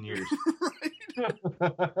 17 years. Right.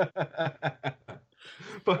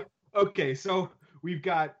 But, okay, so we've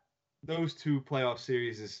got those two playoff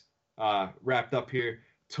series wrapped up here.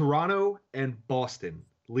 Toronto and Boston.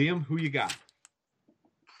 Liam, who you got?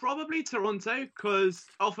 Probably Toronto, because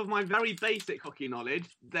off of my very basic hockey knowledge,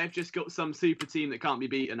 they've just got some super team that can't be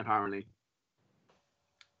beaten, apparently.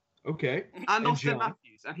 Okay. And Austin John?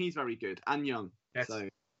 Matthews, and he's very good, and young.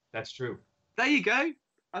 That's true. There you go.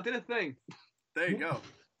 I did a thing. There you go.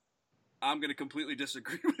 I'm going to completely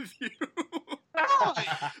disagree with you.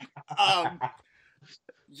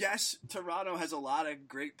 Yes, Toronto has a lot of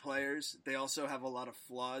great players. They also have a lot of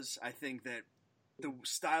flaws. I think that the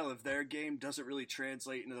style of their game doesn't really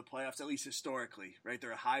translate into the playoffs, at least historically, right?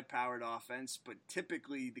 They're a high-powered offense, but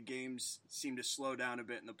typically the games seem to slow down a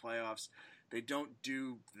bit in the playoffs. They don't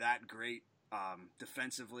do that great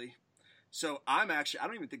defensively. So I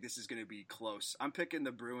don't even think this is going to be close. I'm picking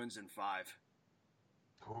the Bruins in 5.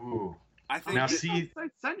 Ooh. I think Now, It's so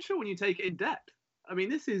essential when you take it in depth. I mean,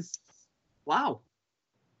 this is... Wow.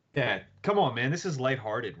 Yeah, come on, man. This is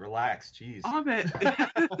lighthearted. Relax. Jeez. I'm a bit...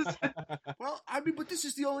 Well, I mean, but this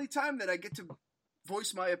is the only time that I get to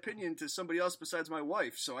voice my opinion to somebody else besides my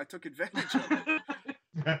wife, so I took advantage of it.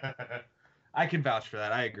 I can vouch for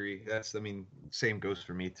that. I agree. Same goes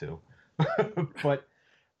for me too. But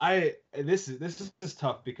this is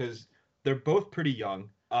tough because they're both pretty young.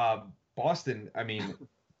 Boston, I mean,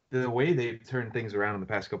 the way they've turned things around in the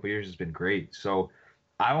past couple of years has been great. So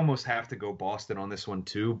I almost have to go Boston on this one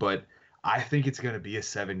too, but I think it's going to be a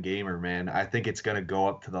 7-gamer, man. I think it's going to go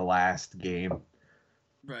up to the last game.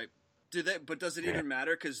 Right. But does it even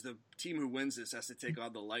matter? Because the team who wins this has to take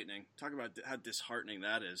on the Lightning. Talk about how disheartening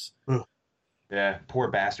that is. Ugh. Yeah, poor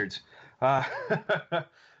bastards. The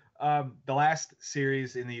last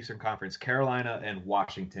series in the Eastern Conference, Carolina and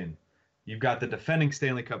Washington. You've got the defending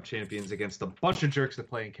Stanley Cup champions against a bunch of jerks that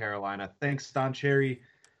play in Carolina. Thanks, Don Cherry.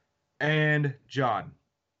 And John,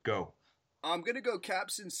 go. I'm going to go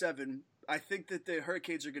Caps in 7. I think that the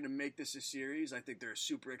Hurricanes are going to make this a series. I think they're a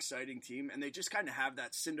super exciting team, and they just kind of have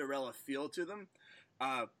that Cinderella feel to them.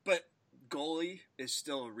 But goalie is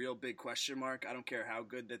still a real big question mark. I don't care how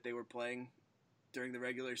good that they were playing during the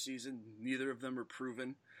regular season. Neither of them are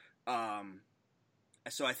proven.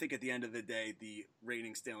 So I think at the end of the day, the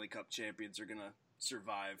reigning Stanley Cup champions are going to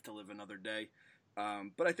survive to live another day.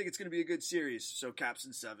 But I think it's going to be a good series. So Caps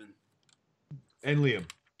in 7. And Liam.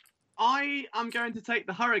 I am going to take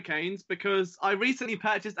the Hurricanes because I recently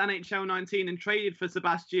purchased NHL 19 and traded for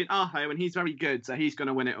Sebastian Aho, and he's very good, so he's going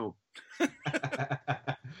to win it all.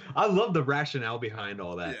 I love the rationale behind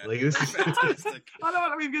all that. Yeah, like this is fantastic. I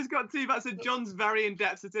know. We've just got two. That's a John's very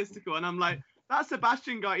in-depth statistical, and I'm like, that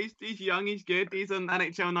Sebastian guy. He's young. He's good. He's on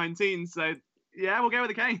NHL 19. So yeah, we'll go with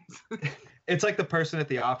the Canes. It's like the person at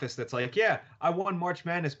the office that's like, yeah, I won March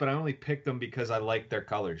Madness, but I only picked them because I like their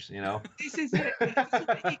colors, you know? This is it.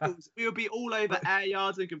 The Eagles. We would be all over air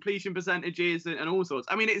yards and completion percentages and all sorts.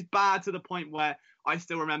 I mean, it's bad to the point where I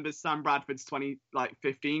still remember Sam Bradford's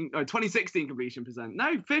 2016 completion percent.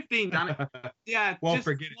 No, 15, damn it. Yeah. Well,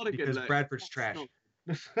 forget it because Bradford's trash.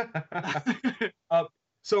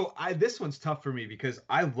 So this one's tough for me because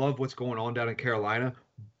I love what's going on down in Carolina,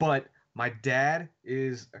 but my dad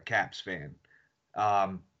is a Caps fan.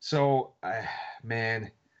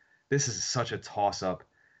 Man, this is such a toss-up.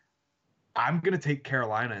 I'm going to take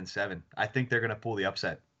Carolina in 7. I think they're going to pull the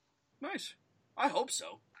upset. Nice. I hope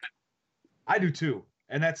so. I do too.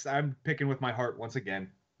 And I'm picking with my heart once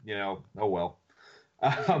again. You know, oh well.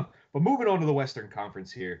 But moving on to the Western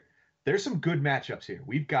Conference here. There's some good matchups here.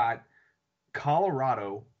 We've got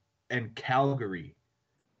Colorado and Calgary.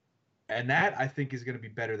 And that, I think, is going to be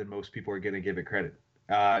better than most people are going to give it credit.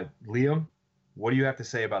 Liam, what do you have to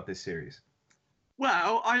say about this series?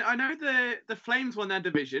 Well, I know the Flames won their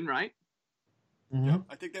division, right? Mm-hmm. Yep.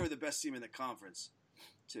 I think they were the best team in the conference,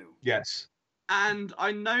 too. Yes. And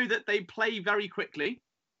I know that they play very quickly.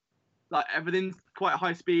 Like, everything's quite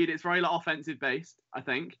high speed. It's very offensive based, I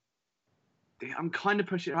think. I'm kind of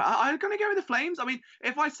pushing. I'm going to go with the Flames. I mean,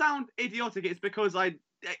 if I sound idiotic, it's because I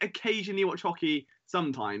occasionally watch hockey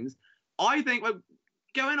sometimes. I think,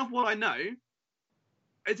 going off what I know,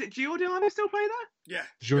 is it Giordano still play there? Yeah.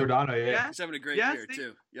 Giordano, yeah. He's having a great year,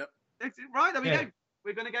 too. Yep. Right, there we go.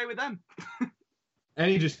 We're going to go with them.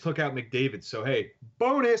 And he just took out McDavid, so hey,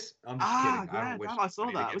 bonus! I'm just kidding. Yeah, I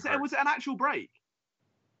saw that. Was it an actual break?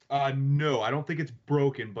 No, I don't think it's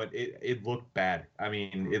broken, but it looked bad. I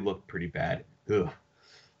mean, it looked pretty bad. Ugh.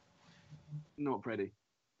 Not pretty.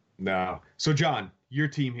 No. So, John, your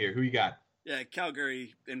team here. Who you got? Yeah,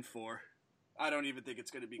 Calgary in 4. I don't even think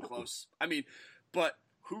it's going to be close. I mean, but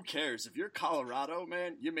who cares? If you're Colorado,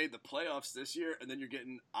 man, you made the playoffs this year, and then you're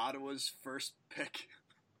getting Ottawa's first pick.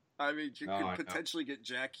 I mean, you could potentially get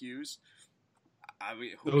Jack Hughes. I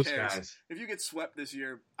mean, who cares? Guys. If you get swept this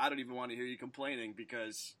year, I don't even want to hear you complaining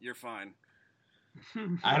because you're fine.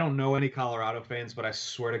 I don't know any Colorado fans, but I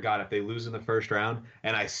swear to God, if they lose in the first round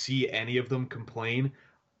and I see any of them complain,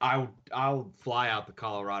 I'll fly out to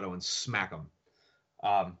Colorado and smack them.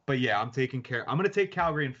 But yeah, I'm going to take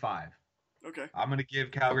Calgary in 5. Okay. I'm going to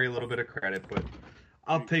give Calgary a little bit of credit, but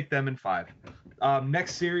I'll take them in 5.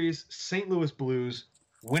 Next series, St. Louis Blues,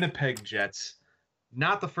 Winnipeg Jets.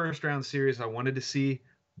 Not the first round series I wanted to see,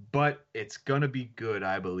 but it's going to be good,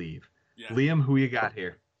 I believe. Yeah. Liam, who you got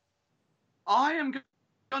here? I am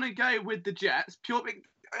going to go with the Jets.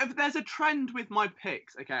 If there's a trend with my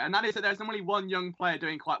picks, okay, and that is that there's only one young player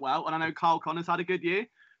doing quite well, and I know Kyle Connor's had a good year.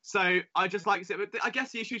 So I just like to say, I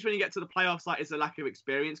guess the issue is when you get to the playoffs, like, is the lack of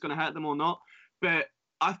experience going to hurt them or not? But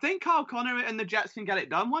I think Kyle Connor and the Jets can get it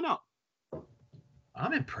done. Why not?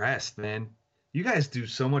 I'm impressed, man. You guys do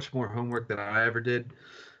so much more homework than I ever did.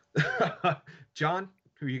 John,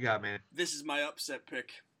 who you got, man? This is my upset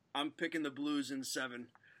pick. I'm picking the Blues in 7.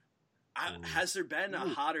 Has there been a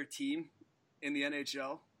hotter team in the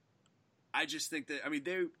NHL? I just think that, I mean,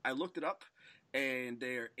 I looked it up, and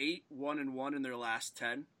they are 8-1-1 in their last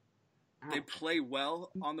 10. They play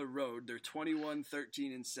well on the road. They're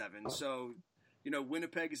 21-13-7. So, you know,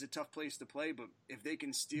 Winnipeg is a tough place to play, but if they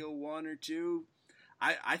can steal 1 or 2,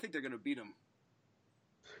 I think they're going to beat them.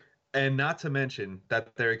 And not to mention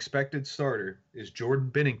that their expected starter is Jordan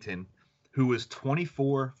Binnington, who was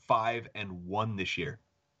 24-5-1 this year.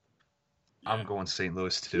 Yeah. I'm going St.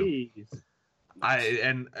 Louis too. Jeez.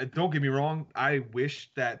 And don't get me wrong, I wish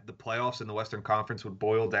that the playoffs in the Western Conference would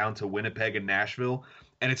boil down to Winnipeg and Nashville.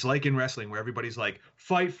 And it's like in wrestling where everybody's like,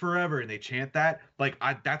 fight forever, and they chant that. Like,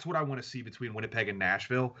 that's what I want to see between Winnipeg and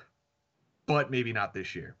Nashville, but maybe not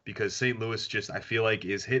this year because St. Louis just, I feel like,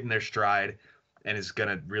 is hitting their stride and is going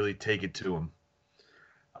to really take it to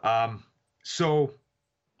them. So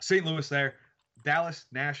St. Louis there, Dallas,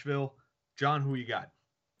 Nashville. John, who you got?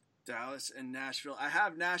 Dallas and Nashville. I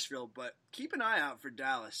have Nashville, but keep an eye out for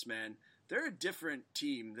Dallas, man. They're a different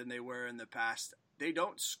team than they were in the past. they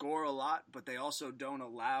don't score a lot, but they also don't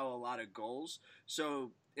allow a lot of goals.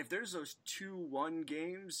 So if there's those 2-1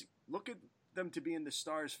 games, look at them to be in the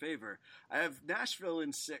Stars' favor. I have Nashville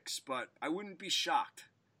in 6, but I wouldn't be shocked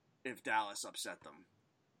if Dallas upset them.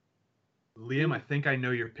 Liam, I think I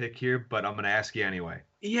know your pick here, but I'm going to ask you anyway.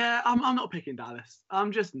 Yeah, I'm not picking Dallas.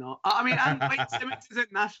 I'm just not. I mean, and Wayne Simmons is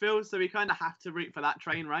at Nashville, so we kind of have to root for that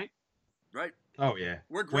train, right? Right. Oh, yeah.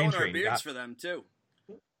 We're growing our beards for them, too.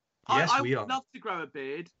 Yes, I we would are. love to grow a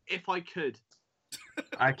beard if I could.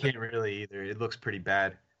 I can't really either. It looks pretty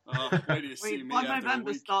bad. Wait till you see me my after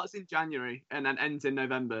November a week. starts in January and then ends in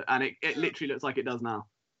November, and it literally looks like it does now.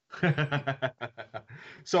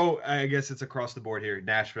 So I guess it's across the board here.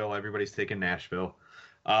 Nashville, everybody's taking Nashville.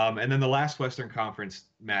 And then the last Western Conference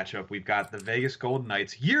matchup, we've got the Vegas Golden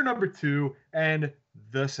Knights, year number 2, and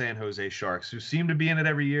the San Jose Sharks, who seem to be in it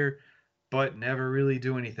every year, but never really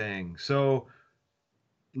do anything. So,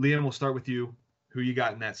 Liam, we'll start with you. Who you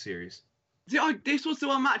got in that series? This was the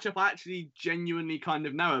one matchup I actually genuinely kind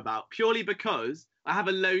of know about, purely because I have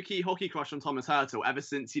a low-key hockey crush on Thomas Hertel ever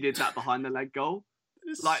since he did that behind-the-leg goal.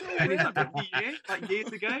 Like, years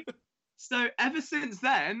ago. So ever since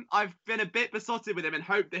then, I've been a bit besotted with him and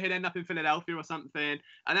hoped that he'd end up in Philadelphia or something.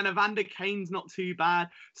 And then Evander Kane's not too bad.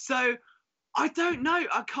 So I don't know.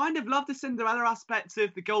 I kind of love the Cinderella aspects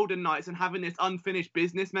of the Golden Knights and having this unfinished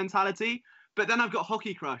business mentality. But then I've got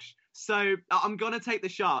hockey crush. So I'm going to take the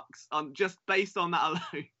Sharks just based on that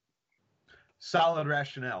alone. Solid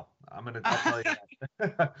rationale. I'll tell you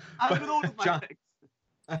that. As with all of my picks.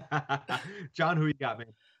 John, who you got, man?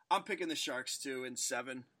 I'm picking the Sharks, too, in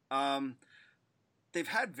 7. They've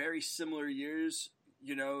had very similar years,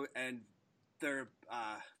 and the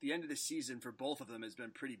end of the season for both of them has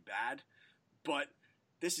been pretty bad. But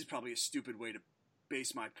this is probably a stupid way to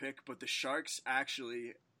base my pick, but the Sharks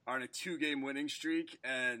actually are on a 2-game winning streak,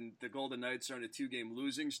 and the Golden Knights are on a 2-game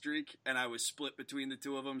losing streak, and I was split between the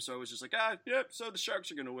two of them, so I was just like, so the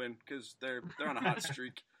Sharks are going to win, because they're on a hot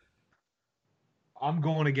streak. I'm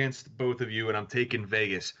going against both of you, and I'm taking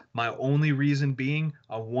Vegas. My only reason being,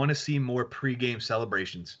 I want to see more pregame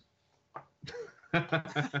celebrations.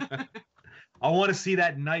 I want to see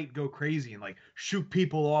that night go crazy and shoot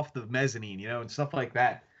people off the mezzanine, and stuff like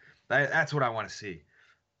that. That's what I want to see.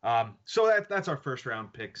 So that's our first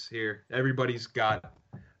round picks here. Everybody's got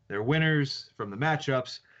their winners from the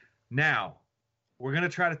matchups. Now, we're going to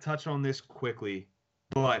try to touch on this quickly,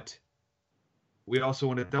 but we also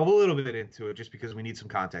want to delve a little bit into it just because we need some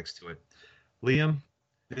context to it. Liam,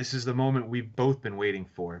 this is the moment we've both been waiting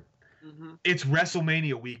for. Mm-hmm. It's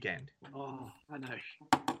WrestleMania weekend. Oh, I know.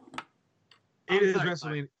 It is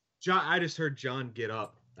WrestleMania. John, I just heard John get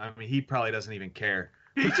up. I mean, he probably doesn't even care.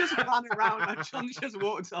 He just ran around and John just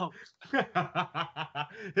walked off. Him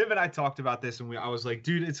and I talked about this, and I was like,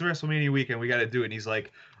 dude, it's WrestleMania weekend. We got to do it. And he's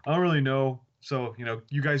like, I don't really know. So,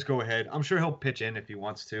 you guys go ahead. I'm sure he'll pitch in if he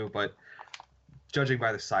wants to, but judging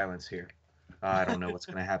by the silence here, I don't know what's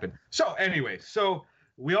going to happen. So anyway,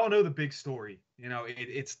 we all know the big story.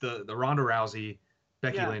 It's the Ronda Rousey,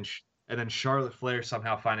 Becky Lynch, and then Charlotte Flair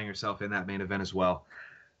somehow finding herself in that main event as well.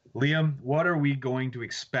 Liam, what are we going to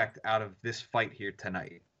expect out of this fight here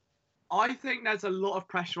tonight? I think there's a lot of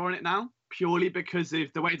pressure on it now, purely because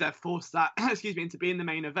of the way they've forced that, into being the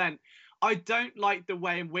main event. I don't like the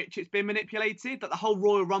way in which it's been manipulated, that the whole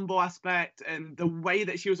Royal Rumble aspect and the way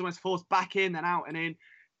that she was almost forced back in and out and in.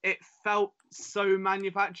 It felt so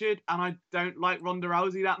manufactured, and I don't like Ronda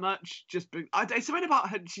Rousey that much. It's something about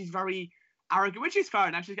her, she's very arrogant, which is fair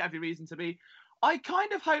enough. She's got every reason to be. I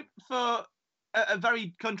kind of hope for a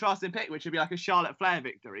very contrasting pick, which would be like a Charlotte Flair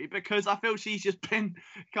victory, because I feel she's just been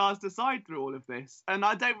cast aside through all of this. And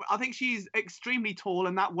I think she's extremely tall,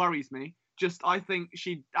 and that worries me. I think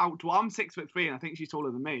I'm 6'3", and I think she's taller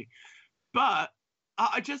than me. But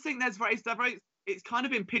I just think it's kind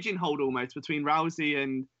of been pigeonholed almost between Rousey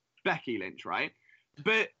and Becky Lynch, right?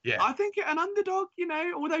 But yeah. I think an underdog,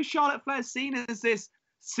 although Charlotte Flair's seen as this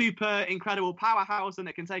super incredible powerhouse and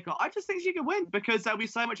it can take on, I just think she can win because there'll be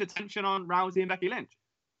so much attention on Rousey and Becky Lynch.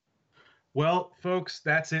 Well, folks,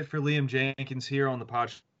 that's it for Liam Jenkins here on the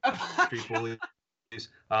Pod Street Bullies.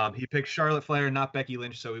 He picked Charlotte Flair, not Becky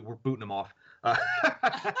Lynch, so we're booting him off.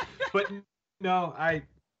 But no, I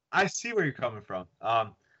see where you're coming from.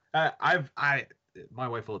 My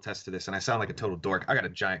wife will attest to this, and I sound like a total dork. I got a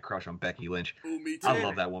giant crush on Becky Lynch. Ooh, me too. I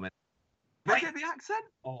love that woman. Right? Get the accent?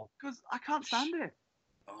 Oh, because I can't stand it.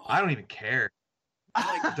 Oh. I don't even care.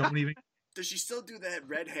 Don't even. Does she still do that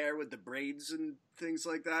red hair with the braids and things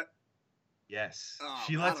like that? Yes.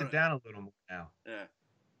 She lets it down a little more now.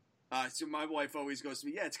 Yeah. So my wife always goes to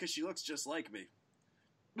me, it's because she looks just like me.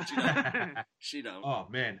 She don't. Oh,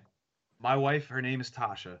 man. My wife, her name is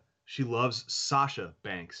Tasha. She loves Sasha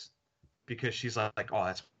Banks because she's like, oh,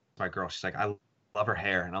 that's my girl. She's like, I love her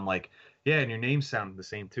hair. And I'm like, yeah, and your names sound the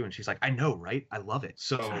same too. And she's like, I know, right? I love it.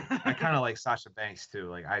 So I kind of like Sasha Banks too.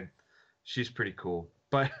 Like she's pretty cool.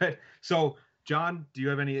 But so John, do you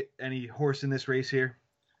have any horse in this race here?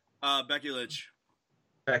 Becky Lynch.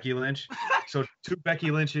 Becky Lynch. So 2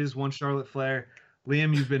 Becky Lynches, 1 Charlotte Flair.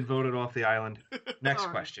 Liam, you've been voted off the island. Next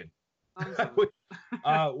question.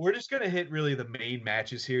 We're just going to hit really the main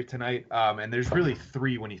matches here tonight. And there's really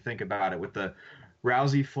 3 when you think about it, with the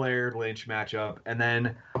Rousey Flair Lynch matchup. And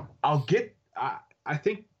then I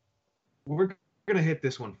think we're going to hit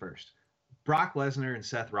this one first. Brock Lesnar and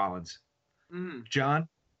Seth Rollins. John,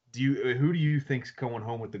 who do you think's going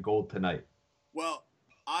home with the gold tonight? Well,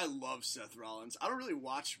 I love Seth Rollins. I don't really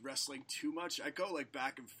watch wrestling too much. I go like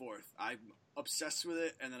back and forth. I'm obsessed with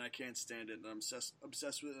it, and then I can't stand it, and I'm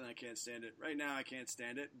obsessed with it, and I can't stand it. Right now, I can't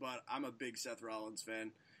stand it, but I'm a big Seth Rollins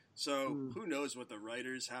fan. So who knows what the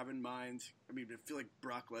writers have in mind? I mean, I feel like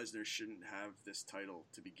Brock Lesnar shouldn't have this title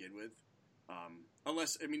to begin with.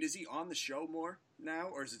 Unless, I mean, is he on the show more now,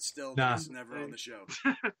 or is it still that he's never on the show?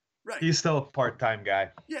 Right. He's still a part-time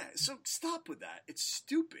guy. Yeah, so stop with that. It's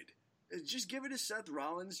stupid. Just give it to Seth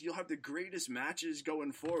Rollins. You'll have the greatest matches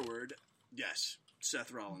going forward. Yes,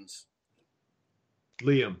 Seth Rollins.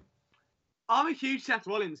 Liam. I'm a huge Seth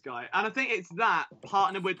Rollins guy, and I think it's that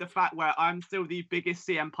partnered with the fact where I'm still the biggest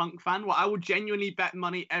CM Punk fan, where I will genuinely bet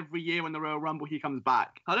money every year when the Royal Rumble he comes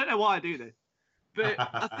back. I don't know why I do this, but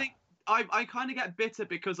I think I kind of get bitter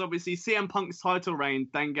because obviously CM Punk's title reign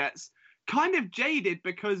then gets kind of jaded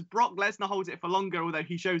because Brock Lesnar holds it for longer, although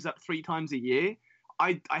he shows up 3 times a year.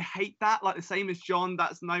 I hate that, like the same as John.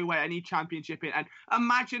 That's no way any championship in. And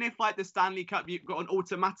imagine if, like the Stanley Cup, you've got an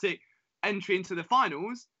automatic entry into the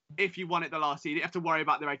finals if you won it the last year. You don't have to worry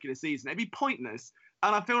about the regular season. It'd be pointless.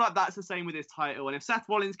 And I feel like that's the same with his title. And if Seth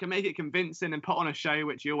Rollins can make it convincing and put on a show,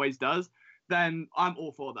 which he always does, then I'm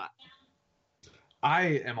all for that.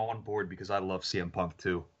 I am on board because I love CM Punk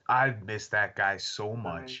too. I've missed that guy so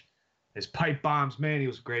much. His pipe bombs, man, he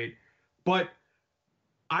was great. But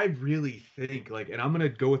I really think, like, and I'm going to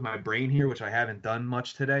go with my brain here, which I haven't done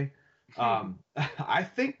much today. I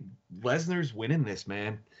think Lesnar's winning this,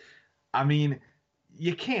 man. I mean,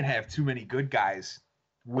 you can't have too many good guys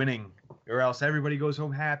winning, or else everybody goes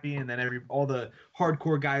home happy, and then all the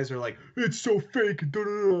hardcore guys are like, it's so fake,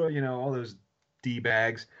 all those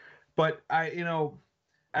D-bags. But I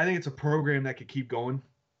think it's a program that could keep going.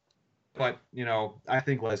 But, I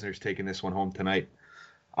think Lesnar's taking this one home tonight.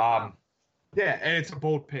 Yeah, and it's a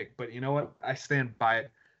bold pick, but you know what? I stand by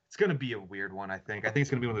it. It's going to be a weird one, I think. I think it's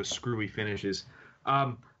going to be one of those screwy finishes.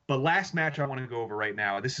 But last match I want to go over right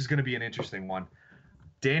now, this is going to be an interesting one.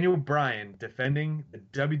 Daniel Bryan defending the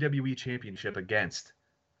WWE Championship against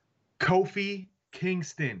Kofi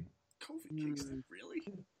Kingston. Kofi Kingston, really?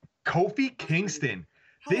 Kofi Kingston.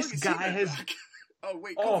 This guy has... Oh,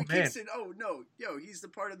 wait, Kofi Kingston. Oh, no. Yo, he's the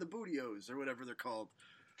part of the Bootios, or whatever they're called.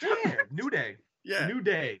 Yeah, New Day. Yeah. New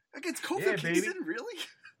Day. Against Kofi Kingston, baby. Really?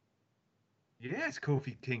 Yeah, it's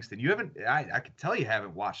Kofi Kingston. You haven't... I can tell you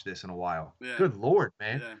haven't watched this in a while. Yeah. Good Lord,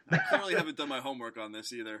 man. Yeah. I clearly haven't done my homework on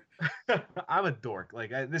this either. I'm a dork.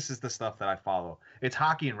 Like, this is the stuff that I follow. It's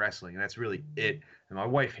hockey and wrestling, and that's really it. And my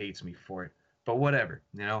wife hates me for it. But whatever,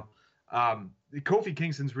 Kofi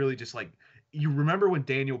Kingston's really just like... You remember when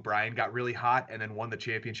Daniel Bryan got really hot and then won the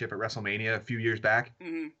championship at WrestleMania a few years back?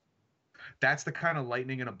 Mm-hmm. That's the kind of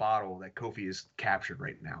lightning in a bottle that Kofi is captured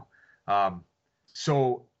right now.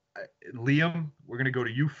 So, Liam, we're going to go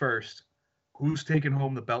to you first. Who's taking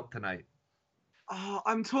home the belt tonight? Oh,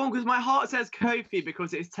 I'm torn because my heart says Kofi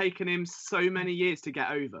because it's taken him so many years to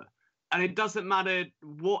get over. And it doesn't matter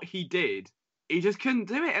what he did. He just couldn't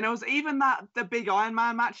do it. And it was even the big Iron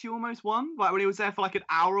Man match he almost won, like when he was there for like an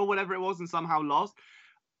hour or whatever it was and somehow lost.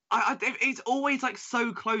 It's always like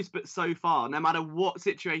so close but so far, no matter what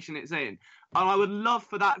situation it's in. And I would love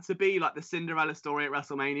for that to be like the Cinderella story at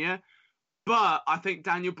WrestleMania. But I think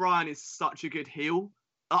Daniel Bryan is such a good heel.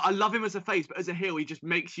 I love him as a face, but as a heel, he just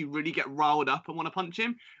makes you really get riled up and want to punch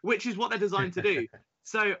him, which is what they're designed to do.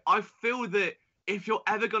 So I feel that if you're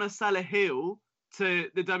ever going to sell a heel to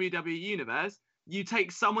the WWE universe, you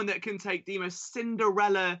take someone that can take the most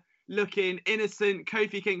Cinderella-looking, innocent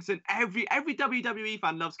Kofi Kingston. Every WWE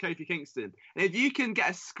fan loves Kofi Kingston. And if you can get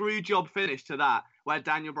a screw job finish to that, where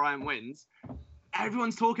Daniel Bryan wins,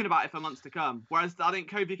 everyone's talking about it for months to come. Whereas I think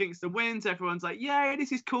Kofi Kingston wins, everyone's like, yeah,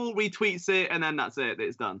 this is cool, retweets it, and then that's it,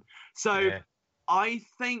 it's done. So I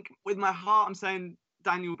think with my heart, I'm saying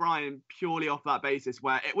Daniel Bryan purely off that basis,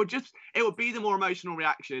 where it would be the more emotional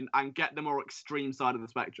reaction and get the more extreme side of the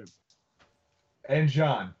spectrum. And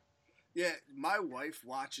John. Yeah, my wife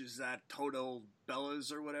watches that Total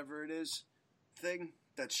Bellas or whatever it is thing,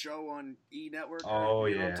 that show on E Network. Oh,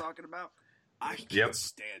 you know yeah. what I'm talking about? I can't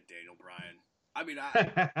stand Daniel Bryan. I mean,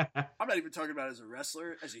 I'm not even talking about as a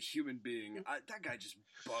wrestler, as a human being. That guy just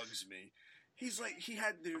bugs me. He's like,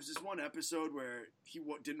 there was this one episode where he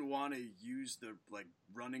didn't want to use the like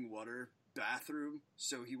running water bathroom,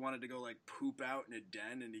 so he wanted to go like poop out in a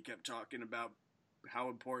den, and he kept talking about how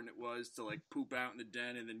important it was to like poop out in the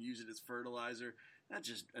den and then use it as fertilizer. That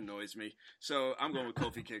just annoys me. So I'm going with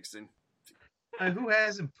Kofi Kingston. Who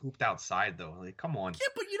hasn't pooped outside though? Like, come on. Yeah,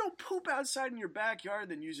 but you don't poop outside in your backyard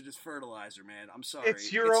and then use it as fertilizer, man. I'm sorry.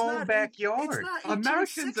 It's your own backyard. It's not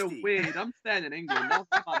Americans are 1860. weird. I'm staying in England.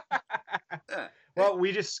 Well,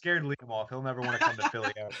 we just scared Liam off. He'll never want to come to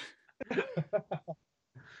Philly.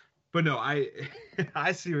 But no, I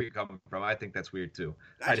see where you're coming from. I think that's weird too.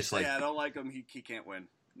 I don't like him. He can't win.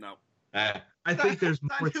 No. I think there's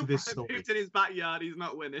more to this story. Moved in his backyard, he's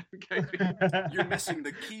not winning. You're missing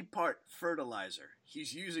the key part: fertilizer.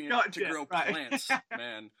 He's using it to grow plants,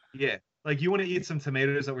 man. Yeah, like you want to eat some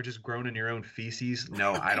tomatoes that were just grown in your own feces?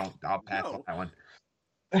 No, I don't. I'll pass on that one.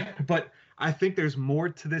 But I think there's more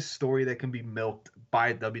to this story that can be milked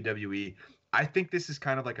by WWE. I think this is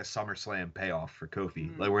kind of like a SummerSlam payoff for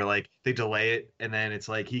Kofi, like where like they delay it and then it's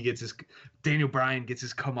like Daniel Bryan gets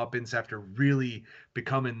his comeuppance after really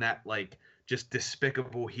becoming that like just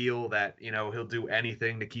despicable heel that, you know, he'll do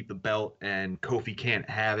anything to keep the belt and Kofi can't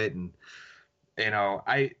have it. And, you know,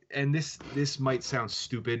 this might sound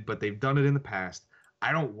stupid, but they've done it in the past.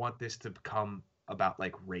 I don't want this to become about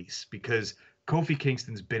like race, because Kofi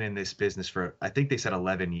Kingston's been in this business for, I think they said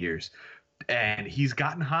 11 years. And he's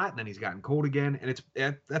gotten hot and then he's gotten cold again. And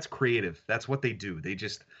that's creative. That's what they do.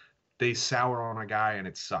 They sour on a guy and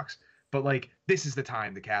it sucks. But like, this is the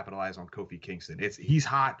time to capitalize on Kofi Kingston. He's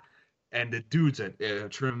hot and the dude's a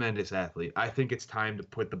tremendous athlete. I think it's time to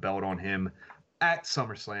put the belt on him at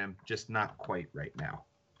SummerSlam, just not quite right now.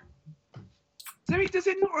 So does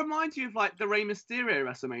it not remind you of like the Rey Mysterio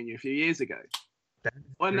WrestleMania a few years ago?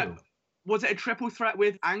 Was it a triple threat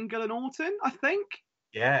with Angle and Orton, I think?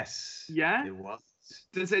 Yes. Yeah? It was.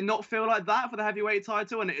 Does it not feel like that for the heavyweight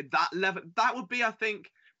title? And at that level, that would be, I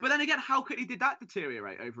think... But then again, how quickly did that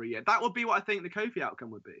deteriorate over a year? That would be what I think the Kofi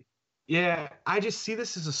outcome would be. Yeah, I just see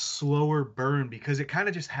this as a slower burn because it kind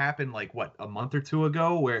of just happened like, a month or two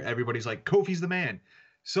ago where everybody's like, Kofi's the man.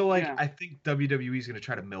 So, like, yeah. I think WWE's going to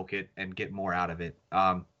try to milk it and get more out of it.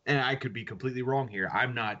 And I could be completely wrong here.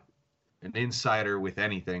 I'm not an insider with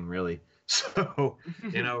anything, really. So,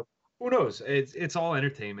 you know... Who knows? It's all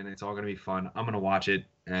entertainment. It's all going to be fun. I'm going to watch it,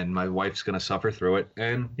 and my wife's going to suffer through it.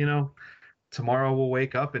 And, you know, tomorrow we'll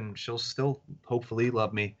wake up, and she'll still hopefully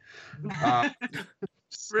love me.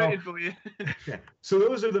 Rooting for you. Yeah. So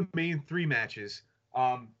those are the main three matches.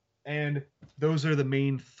 And those are the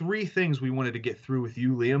main three things we wanted to get through with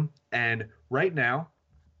you, Liam. And right now,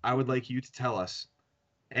 I would like you to tell us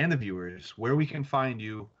and the viewers where we can find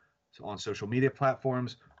you on social media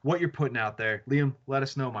platforms, what you're putting out there. Liam, let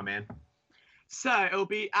us know, my man. So it'll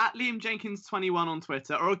be at Liam Jenkins 21 on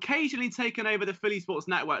Twitter, or occasionally taking over the Philly Sports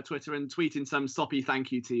Network Twitter and tweeting some soppy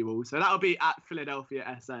thank you to you all. So that'll be at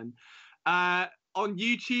Philadelphia SN. On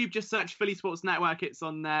YouTube, just search Philly Sports Network. It's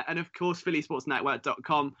on there. And of course,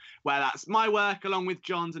 phillysportsnetwork.com, where that's my work along with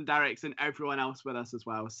John's and Derek's and everyone else with us as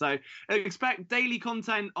well. So expect daily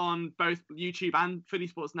content on both YouTube and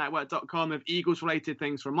phillysportsnetwork.com of Eagles-related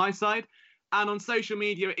things from my side. And on social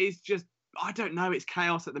media, it's just, I don't know, it's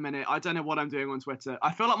chaos at the minute. I don't know what I'm doing on Twitter.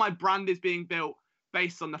 I feel like my brand is being built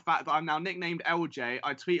based on the fact that I'm now nicknamed LJ.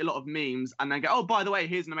 I tweet a lot of memes and then go, oh, by the way,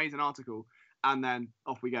 here's an amazing article. And then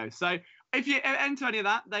off we go. So if you enter any of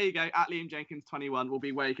that, there you go. At Liam Jenkins 21 will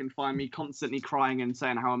be where you can find me constantly crying and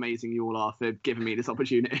saying how amazing you all are for giving me this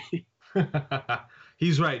opportunity.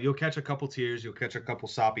 He's right. You'll catch a couple tears. You'll catch a couple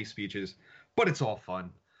soppy speeches. But it's all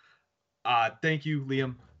fun. Thank you,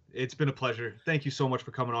 Liam. It's been a pleasure. Thank you so much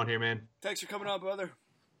for coming on here, man. Thanks for coming on, brother.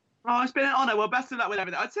 Oh, it's been an honour. Well, best of luck with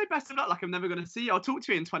everything. I'd say best of luck like I'm never going to see you. I'll talk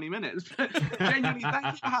to you in 20 minutes. Genuinely, thank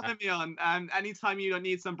you for having me on. Anytime you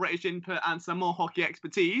need some British input and some more hockey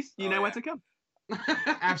expertise, you know where to come.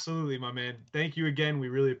 Absolutely, my man. Thank you again. We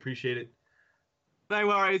really appreciate it. No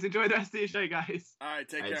worries. Enjoy the rest of your show, guys. All right,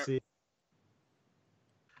 take care. See you.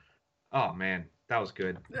 Oh, man. That was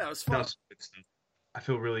good. Yeah, it was fun. That was good stuff. I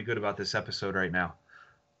feel really good about this episode right now.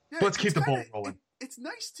 Yeah, let's keep the ball rolling. It's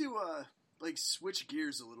nice to like switch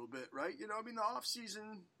gears a little bit, right? You know, I mean, the off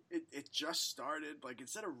season it just started. Like,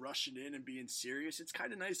 instead of rushing in and being serious, it's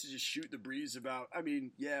kind of nice to just shoot the breeze about. I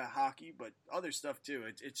mean, yeah, hockey, but other stuff too.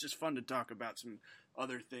 It's just fun to talk about some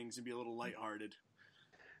other things and be a little lighthearted.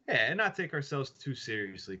 Yeah, and not take ourselves too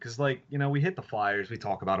seriously, because we hit the Flyers, we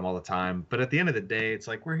talk about them all the time, but at the end of the day, it's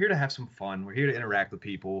like we're here to have some fun, we're here to interact with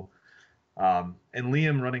people. And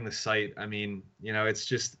Liam running the site, I mean,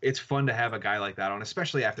 it's fun to have a guy like that on,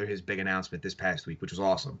 especially after his big announcement this past week, which was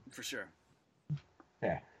awesome. For sure.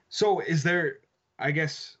 Yeah. So I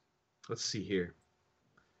guess, let's see here.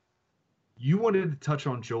 You wanted to touch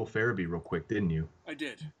on Joel Farabee real quick, didn't you? I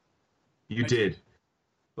did. You did.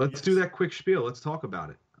 Let's do that quick spiel. Let's talk about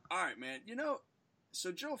it. All right, man.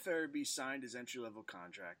 So Joel Farabee signed his entry-level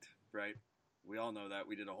contract, right? We all know that.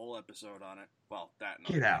 We did a whole episode on it. Well, that and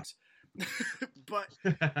Get out. But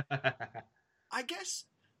I guess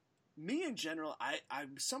me in general,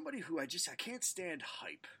 I'm somebody who I can't stand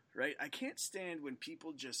hype, right? I can't stand when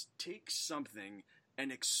people just take something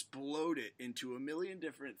and explode it into a million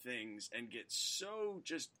different things and get so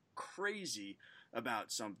just crazy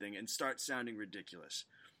about something and start sounding ridiculous.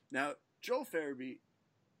 Now, Joel Farabee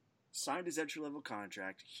signed his entry-level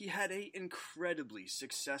contract. He had an incredibly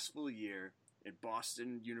successful year at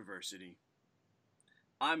Boston University.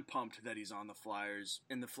 I'm pumped that he's on the Flyers,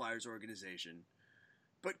 in the Flyers organization.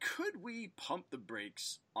 But could we pump the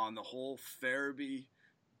brakes on the whole Farabee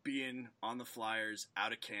being on the Flyers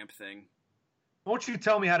out of camp thing? Won't you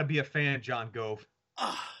tell me how to be a fan, John Gove?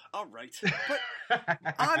 All right.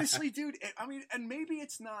 But honestly, dude, I mean, and maybe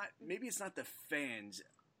it's not the fans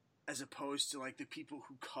as opposed to like the people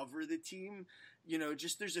who cover the team.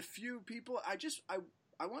 Just there's a few people. I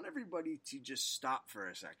want everybody to just stop for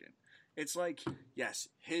a second. It's like, yes,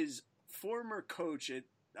 his former coach at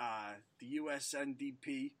the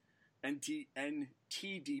USNDP,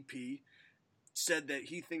 NTDP, said that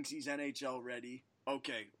he thinks he's NHL ready.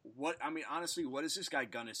 Okay, honestly, what is this guy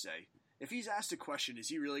gonna say? If he's asked a question, is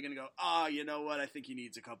he really gonna go, you know what, I think he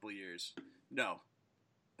needs a couple years? No,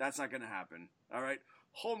 that's not gonna happen. All right,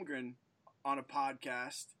 Holmgren on a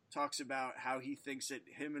podcast talks about how he thinks that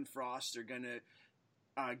him and Frost are gonna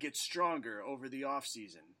get stronger over the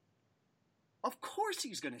offseason. Of course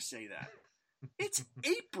he's gonna say that. It's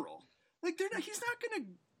April. Like he's not gonna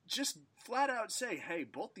just flat out say, hey,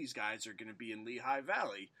 both these guys are gonna be in Lehigh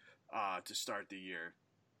Valley to start the year.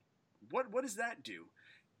 What does that do?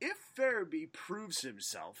 If Farabee proves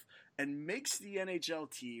himself and makes the NHL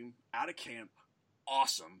team out of camp,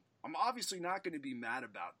 awesome. I'm obviously not going to be mad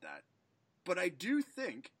about that. But I do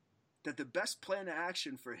think that the best plan of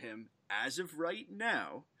action for him as of right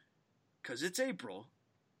now, because it's April,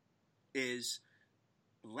 is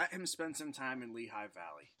let him spend some time in Lehigh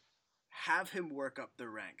Valley. Have him work up the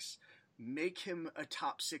ranks. Make him a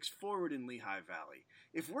top 6 forward in Lehigh Valley.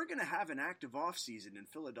 If we're going to have an active offseason in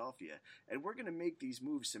Philadelphia and we're going to make these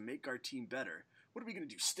moves to make our team better, what are we going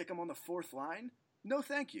to do? Stick him on the 4th line? No,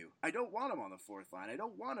 thank you. I don't want him on the 4th line. I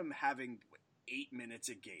don't want him having 8 minutes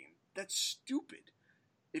a game. That's stupid.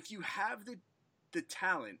 If you have the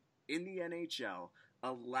talent in the NHL,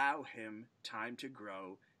 allow him time to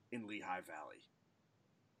grow in Lehigh Valley.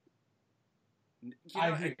 I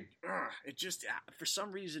agree. It just, for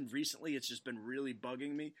some reason, recently, it's just been really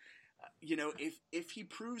bugging me. If he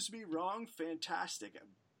proves me wrong, fantastic.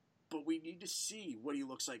 But we need to see what he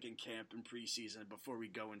looks like in camp and preseason before we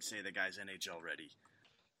go and say the guy's NHL ready.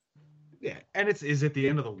 Yeah, and is it the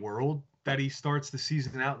end of the world that he starts the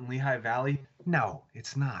season out in Lehigh Valley? No,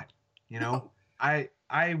 it's not. No. I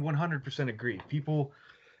 100% agree. People,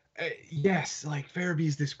 yes, like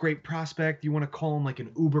Farabee's this great prospect. You want to call him like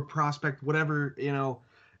an uber prospect, whatever,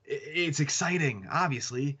 it's exciting,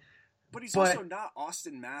 obviously. But he's also not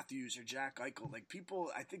Austin Matthews or Jack Eichel.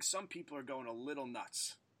 I think some people are going a little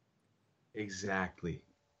nuts. Exactly.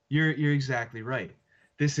 You're exactly right.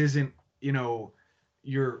 This isn't,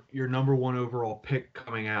 your number 1 overall pick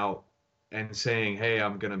coming out and saying, hey,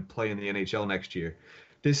 I'm going to play in the NHL next year.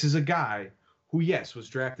 This is a guy who, yes, was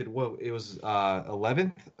drafted, it was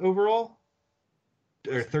 11th overall?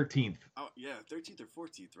 Or 13th. Oh, yeah, 13th or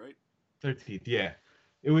 14th, right? 13th, yeah.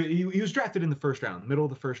 He was drafted in the first round, middle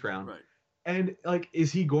of the first round. Right. And,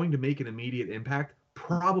 is he going to make an immediate impact?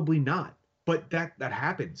 Probably not. But that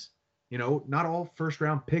happens. Not all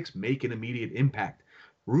first-round picks make an immediate impact.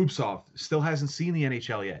 Rubtsov still hasn't seen the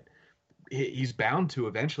NHL yet. He's bound to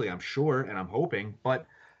eventually, I'm sure, and I'm hoping. But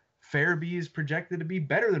Farabee is projected to be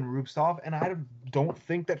better than Rubtsov, and I don't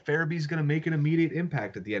think that Farabee is going to make an immediate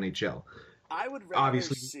impact at the NHL. I would rather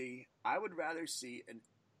see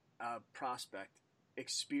a prospect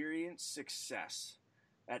experience success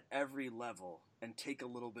at every level and take a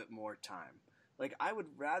little bit more time. I would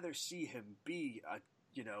rather see him be a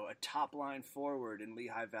top line forward in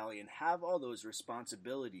Lehigh Valley and have all those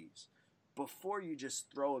responsibilities before you just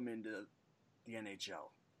throw him into the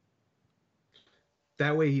NHL.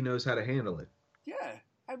 That way he knows how to handle it.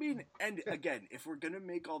 Yeah. I mean, and again, if we're going to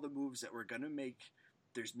make all the moves that we're going to make,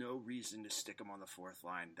 there's no reason to stick him on the fourth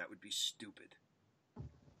line. That would be stupid.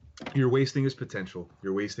 You're wasting his potential.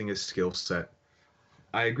 You're wasting his skill set.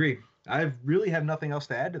 I agree. I really have nothing else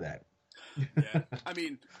to add to that. Yeah. I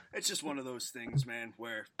mean, it's just one of those things, man,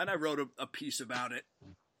 where, and I wrote a piece about it.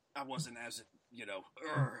 I wasn't as,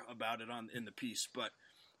 about it in the piece, but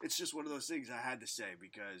it's just one of those things I had to say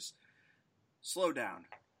because slow down,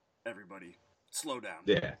 everybody. Slow down.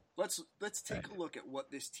 Yeah. Let's take a look at what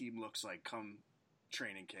this team looks like come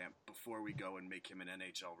training camp before we go and make him an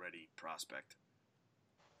NHL ready prospect.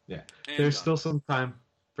 Yeah. There's still some time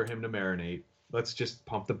for him to marinate. Let's just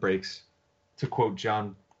pump the brakes, to quote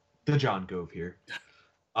John Gove here.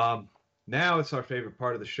 Now it's our favorite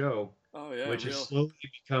part of the show, which is slowly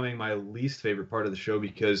becoming my least favorite part of the show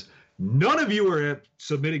because none of you are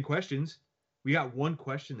submitting questions. We got one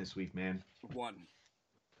question this week, man.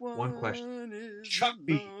 One question. Chuck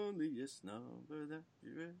B. All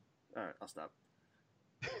right, I'll stop.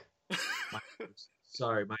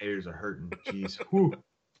 Sorry, my ears are hurting. Jeez. Whew.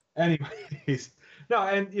 Anyways, no,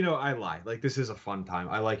 and I lie. Like, this is a fun time.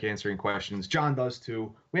 I like answering questions. John does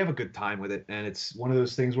too. We have a good time with it, and it's one of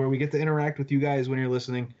those things where we get to interact with you guys when you're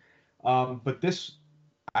listening. But this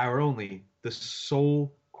hour only, the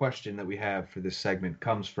sole question that we have for this segment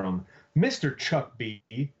comes from Mr. Chuck B,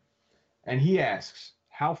 and he asks,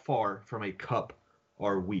 "How far from a cup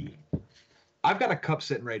are we?" I've got a cup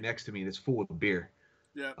sitting right next to me that's full of beer.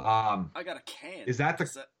 Yeah. I got a can. Is that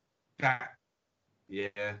Yeah.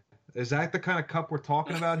 Is that the kind of cup we're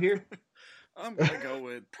talking about here? I'm going to go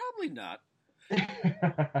with probably not.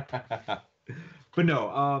 But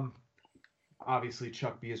no, obviously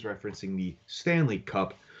Chuck B is referencing the Stanley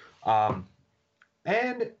Cup.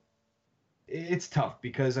 And it's tough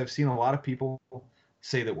because I've seen a lot of people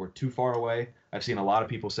say that we're too far away. I've seen a lot of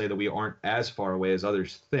people say that we aren't as far away as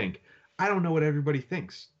others think. I don't know what everybody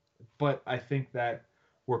thinks, but I think that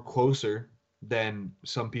we're closer than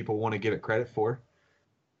some people want to give it credit for.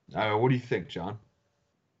 What do you think, John?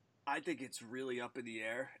 I think it's really up in the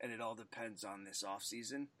air, and it all depends on this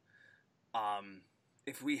offseason.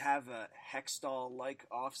 If we have a Hextall-like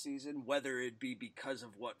offseason, whether it be because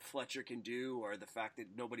of what Fletcher can do or the fact that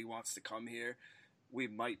nobody wants to come here, we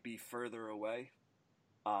might be further away.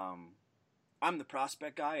 I'm the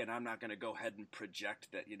prospect guy, and I'm not going to go ahead and project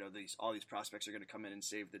that all these prospects are going to come in and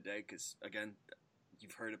save the day because, again,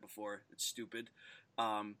 you've heard it before. It's stupid.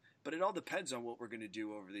 But it all depends on what we're going to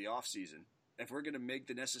do over the offseason. If we're going to make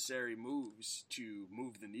the necessary moves to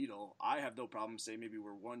move the needle, I have no problem saying maybe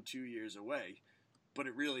we're 1-2 years away, but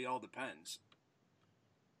it really all depends.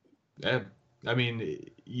 Yeah. I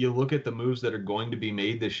mean, you look at the moves that are going to be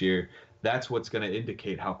made this year, that's what's going to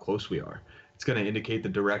indicate how close we are. It's going to indicate the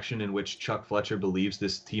direction in which Chuck Fletcher believes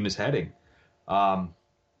this team is heading.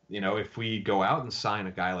 If we go out and sign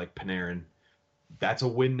a guy like Panarin, that's a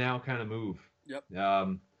win now kind of move. Yep.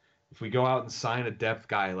 If we go out and sign a depth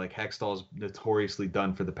guy like Hextall's notoriously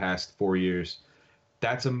done for the past 4 years,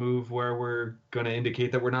 that's a move where we're going to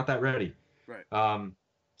indicate that we're not that ready. Right.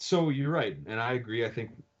 So you're right, and I agree. I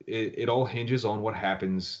think it all hinges on what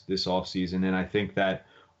happens this offseason, and I think that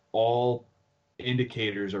all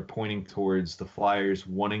indicators are pointing towards the Flyers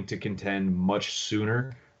wanting to contend much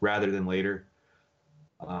sooner rather than later.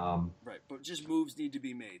 Right, but just moves need to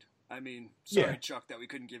be made. I mean, sorry, Chuck, that we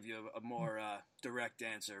couldn't give you a more direct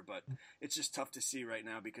answer, but it's just tough to see right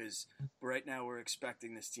now because right now we're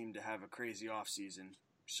expecting this team to have a crazy offseason.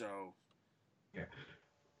 So, yeah,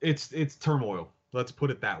 it's turmoil. Let's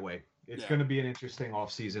put it that way. It's going to be an interesting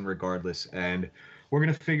offseason regardless, and we're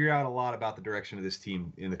going to figure out a lot about the direction of this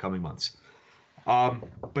team in the coming months.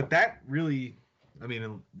 But that really,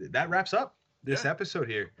 that wraps up this episode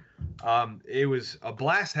here. It was a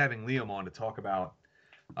blast having Liam on to talk about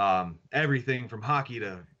everything from hockey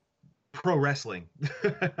to pro wrestling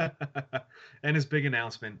and his big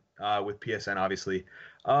announcement with PSN, obviously.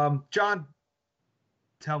 John,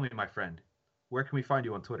 tell me, my friend, where can we find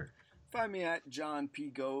you on Twitter? Find me at John P.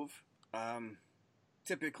 Gove.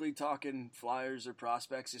 Typically talking Flyers or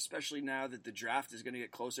prospects, especially now that the draft is going to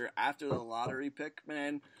get closer after the lottery pick,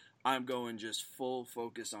 man. I'm going just full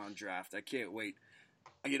focus on draft. I can't wait.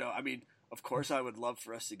 Of course I would love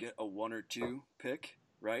for us to get a 1 or 2 pick,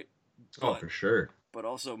 right? For sure. But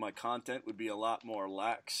also my content would be a lot more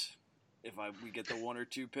lax if we get the 1 or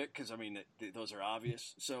 2 pick because, those are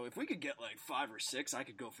obvious. So if we could get like 5 or 6, I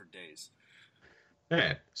could go for days.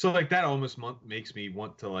 Yeah. So that almost makes me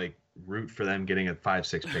want to root for them getting a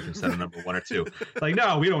 5-6 pick instead of number 1 or 2.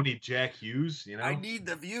 No, we don't need Jack Hughes, I need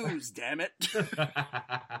the views, damn it.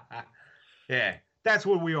 Yeah. That's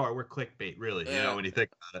what we are. We're clickbait, really, when you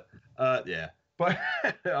think about it. Yeah.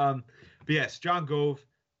 But yes, John Gove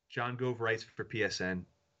writes for PSN.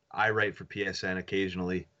 I write for PSN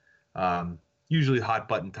occasionally. Usually hot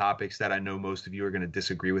button topics that I know most of you are going to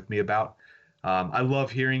disagree with me about. I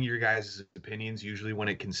love hearing your guys' opinions, usually when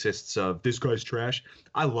it consists of this guy's trash.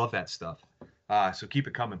 I love that stuff. So keep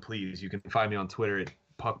it coming, please. You can find me on Twitter at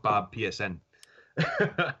PuckBobPSN.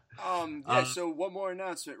 So one more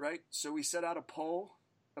announcement, right? So we set out a poll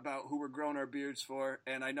about who we're growing our beards for,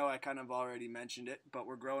 and I know I kind of already mentioned it, but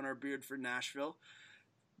we're growing our beard for Nashville.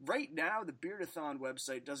 Right now, the Beardathon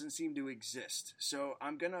website doesn't seem to exist, so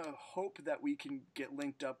I'm going to hope that we can get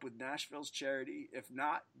linked up with Nashville's charity. If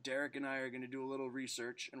not, Derek and I are going to do a little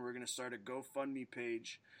research, and we're going to start a GoFundMe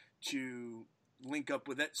page to link up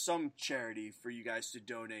with some charity for you guys to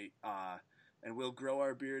donate, and we'll grow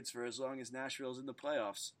our beards for as long as Nashville's in the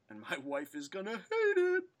playoffs, and my wife is going to hate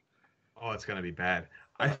it. Oh, it's going to be bad.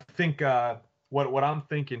 I think what I'm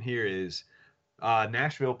thinking here is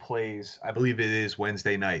Nashville plays, I believe it is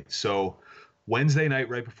Wednesday night. So Wednesday night,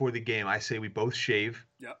 right before the game, I say we both shave.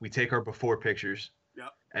 Yep. We take our before pictures.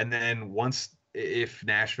 Yep. And then if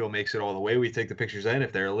Nashville makes it all the way, we take the pictures then.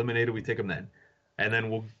 If they're eliminated, we take them then. And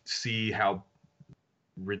then we'll see how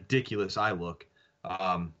ridiculous I look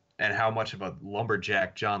and how much of a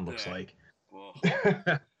lumberjack John looks like.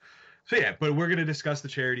 So, yeah, but we're going to discuss the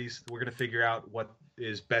charities. We're going to figure out what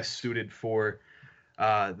is best suited for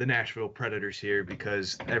the Nashville Predators here,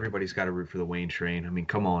 because everybody's got to root for the Wayne train. I mean,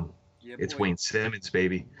 come on. Yeah, it's Wayne Simmons,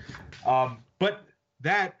 baby. But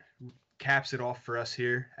that caps it off for us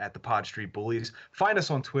here at the Pod Street Bullies. Find us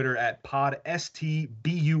on Twitter at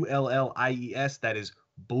PodSTBullies. That is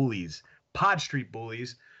Bullies. Pod Street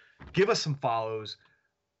Bullies. Give us some follows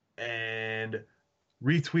and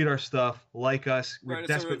retweet our stuff, like us. We're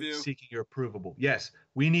desperately seeking your approval. Yes,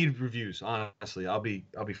 we need reviews, honestly. I'll be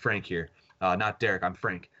frank here. Not Derek, I'm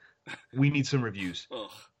Frank. We need some reviews. No.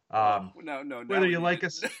 Whether you like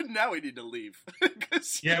us. Now we need to leave.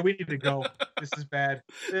 Yeah, we need to go. This is bad.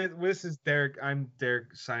 This is Derek. I'm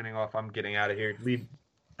Derek signing off. I'm getting out of here. Leave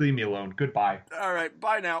me alone. Goodbye. All right.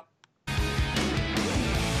 Bye now.